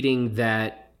reading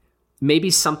that maybe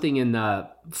something in the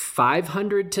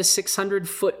 500 to 600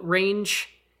 foot range.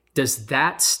 Does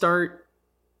that start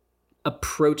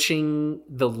approaching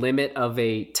the limit of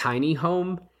a tiny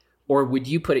home? Or would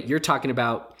you put it, you're talking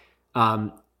about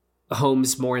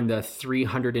homes more in the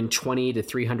 320 to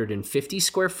 350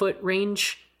 square foot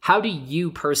range? How do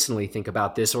you personally think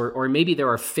about this? Or maybe there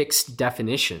are fixed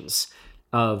definitions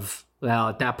of, well,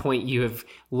 at that point you have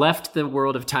left the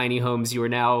world of tiny homes. You are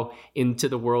now into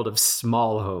the world of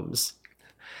small homes.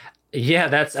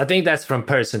 Yeah, I think that's from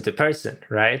person to person,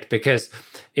 right? Because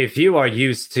if you are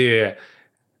used to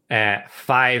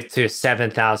 5 to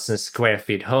 7,000 square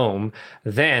feet home,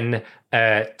 then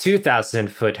a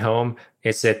 2,000 foot home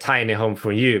is a tiny home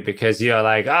for you because you're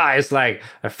like, it's like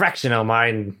a fraction of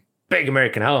my big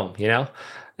American home, you know?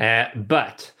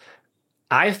 But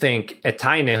I think a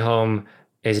tiny home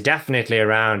is definitely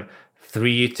around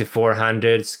 300 to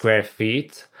 400 square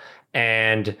feet.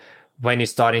 And when you're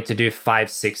starting to do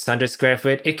 500-600 square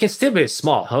feet, it can still be a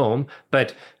small home,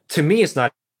 but to me, it's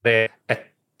not a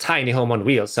tiny home on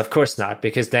wheels. Of course not,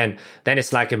 because then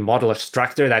it's like a modular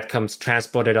structure that comes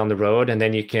transported on the road, and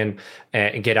then you can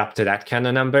get up to that kind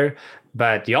of number.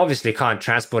 But you obviously can't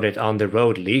transport it on the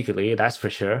road legally, that's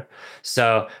for sure.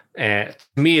 So to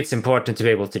me, it's important to be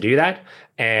able to do that.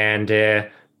 And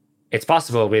it's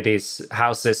possible with these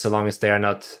houses so long as they are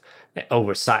not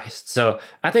oversized. So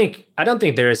I don't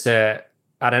think there is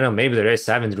I don't know, maybe there is.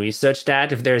 I haven't researched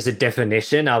that. If there's a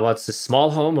definition of what's a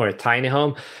small home or a tiny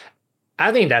home,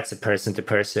 I think that's a person to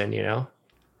person, you know?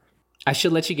 I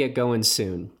should let you get going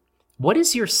soon. What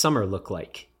does your summer look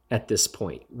like at this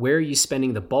point? Where are you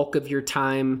spending the bulk of your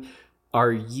time?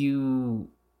 Are you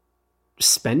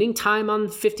spending time on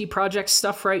 50 project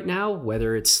stuff right now,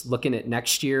 whether it's looking at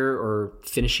next year or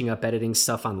finishing up editing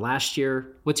stuff on last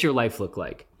year? What's your life look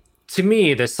like? To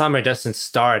me, the summer doesn't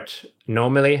start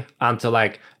normally until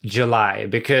like July,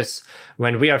 because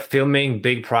when we are filming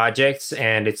big projects,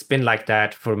 and it's been like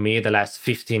that for me the last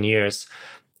 15 years,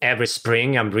 every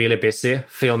spring I'm really busy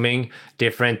filming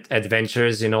different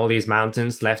adventures in all these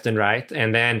mountains left and right.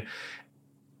 And then,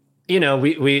 you know,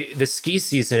 the ski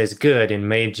season is good in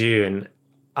May, June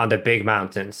on the big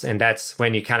mountains, and that's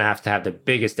when you kind of have to have the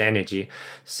biggest energy.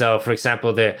 So for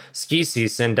example, the ski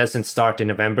season doesn't start in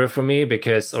November for me,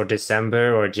 or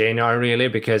December or January really,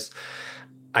 because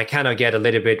I kind of get a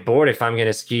little bit bored if I'm going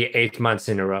to ski 8 months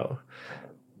in a row.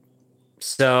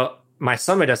 So my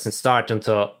summer doesn't start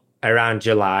until around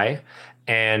July,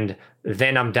 and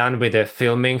then I'm done with the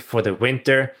filming for the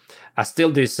winter. I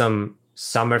still do some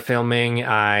summer filming.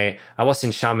 I was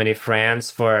in Chamonix,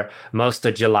 France for most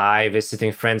of July,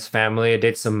 visiting friends' family. I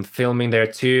did some filming there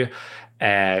too.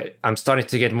 I'm starting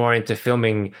to get more into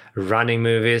filming running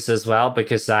movies as well,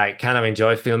 because I kind of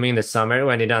enjoy filming in the summer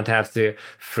when you don't have to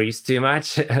freeze too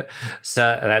much.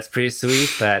 So that's pretty sweet.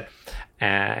 But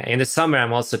in the summer,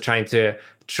 I'm also trying to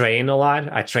train a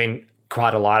lot. I train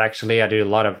quite a lot, actually. I do a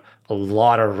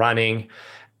lot of running,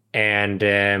 and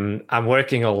I'm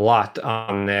working a lot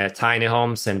on tiny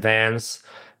homes and vans,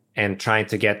 and trying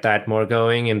to get that more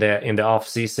going in the off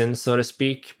season, so to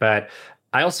speak. But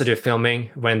I also do filming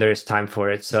when there's time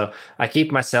for it. So I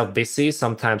keep myself busy,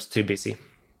 sometimes too busy.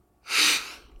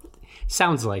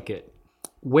 Sounds like it.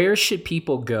 Where should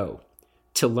people go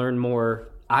to learn more,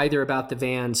 either about the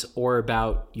vans or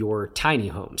about your tiny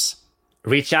homes?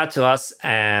 Reach out to us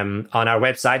on our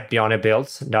website,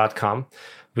 bjarnebuilds.com.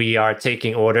 We are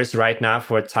taking orders right now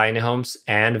for tiny homes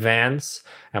and vans.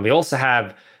 And we also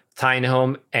have tiny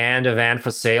home and a van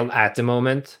for sale at the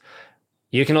moment.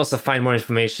 You can also find more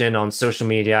information on social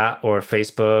media or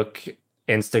Facebook,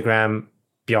 Instagram,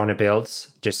 Bjarne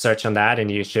Builds. Just search on that and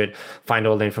you should find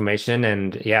all the information.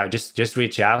 And yeah, just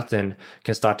reach out and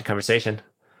can start the conversation.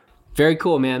 Very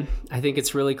cool, man. I think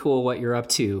it's really cool what you're up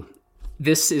to.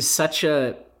 This is such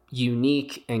a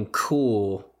unique and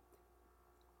cool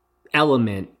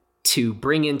element to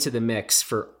bring into the mix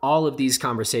for all of these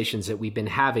conversations that we've been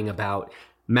having about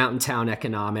mountain town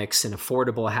economics and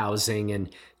affordable housing and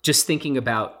just thinking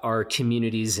about our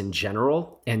communities in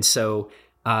general. And so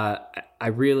I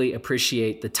really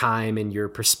appreciate the time and your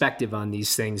perspective on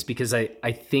these things, because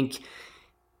I think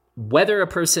whether a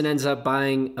person ends up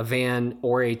buying a van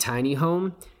or a tiny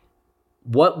home,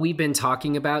 what we've been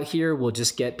talking about here will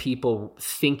just get people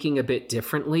thinking a bit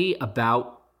differently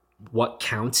about what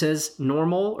counts as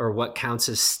normal or what counts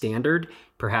as standard,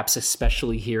 perhaps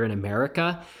especially here in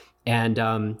America.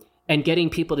 And getting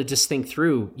people to just think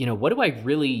through, what do I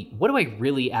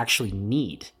really actually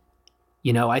need?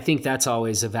 I think that's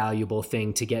always a valuable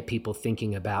thing to get people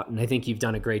thinking about. And I think you've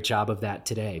done a great job of that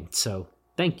today. So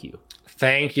thank you.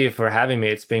 Thank you for having me.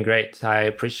 It's been great. I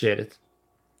appreciate it.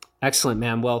 Excellent,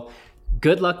 man. Well,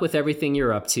 good luck with everything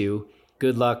you're up to.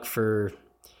 Good luck for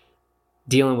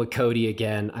dealing with Cody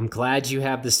again. I'm glad you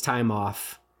have this time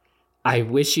off. I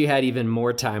wish you had even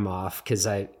more time off, because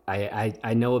I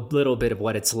know a little bit of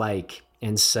what it's like.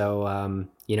 And so,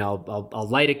 I'll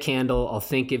light a candle. I'll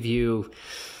think of you,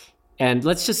 and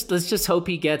let's just hope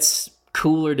he gets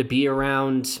cooler to be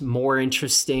around, more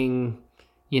interesting.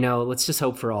 Let's just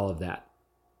hope for all of that.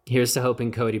 Here's to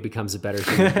hoping Cody becomes a better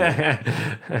human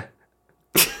being.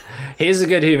 He's a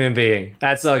good human being.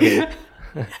 That's all good.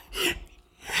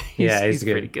 He's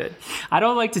good. Pretty good. I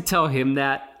don't like to tell him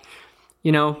that,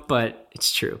 but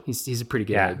it's true. He's a pretty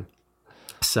good egg.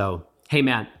 So, hey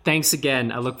man, thanks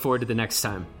again. I look forward to the next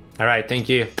time. All right. Thank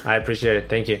you. I appreciate it.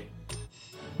 Thank you.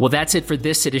 Well, that's it for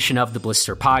this edition of the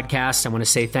Blister Podcast. I want to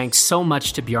say thanks so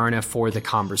much to Bjarne for the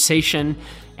conversation.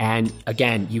 And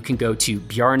again, you can go to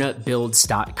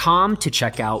bjarnebuilds.com to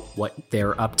check out what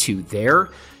they're up to there.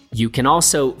 You can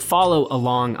also follow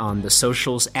along on the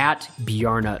socials at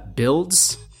Bjarne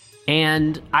Builds.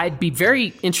 And I'd be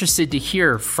very interested to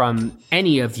hear from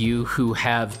any of you who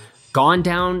have gone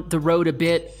down the road a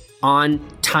bit on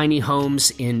tiny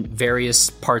homes in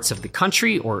various parts of the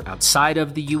country or outside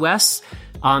of the US.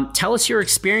 Tell us your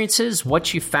experiences,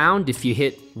 what you found, if you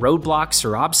hit roadblocks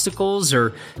or obstacles,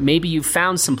 or maybe you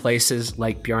found some places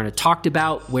like Bjarne talked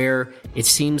about where it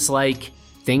seems like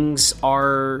things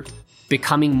are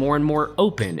becoming more and more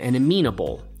open and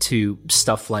amenable to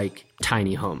stuff like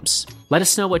tiny homes. Let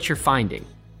us know what you're finding.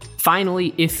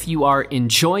 Finally, if you are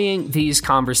enjoying these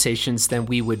conversations, then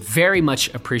we would very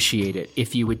much appreciate it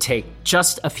if you would take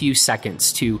just a few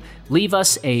seconds to leave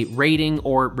us a rating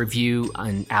or review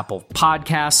on Apple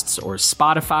Podcasts or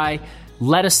Spotify.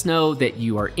 Let us know that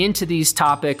you are into these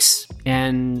topics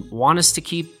and want us to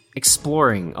keep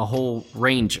exploring a whole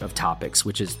range of topics,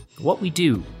 which is what we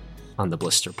do on the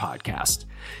Blister Podcast.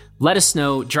 Let us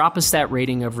know, drop us that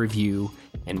rating of review,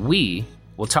 and we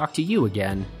will talk to you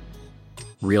again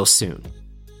real soon.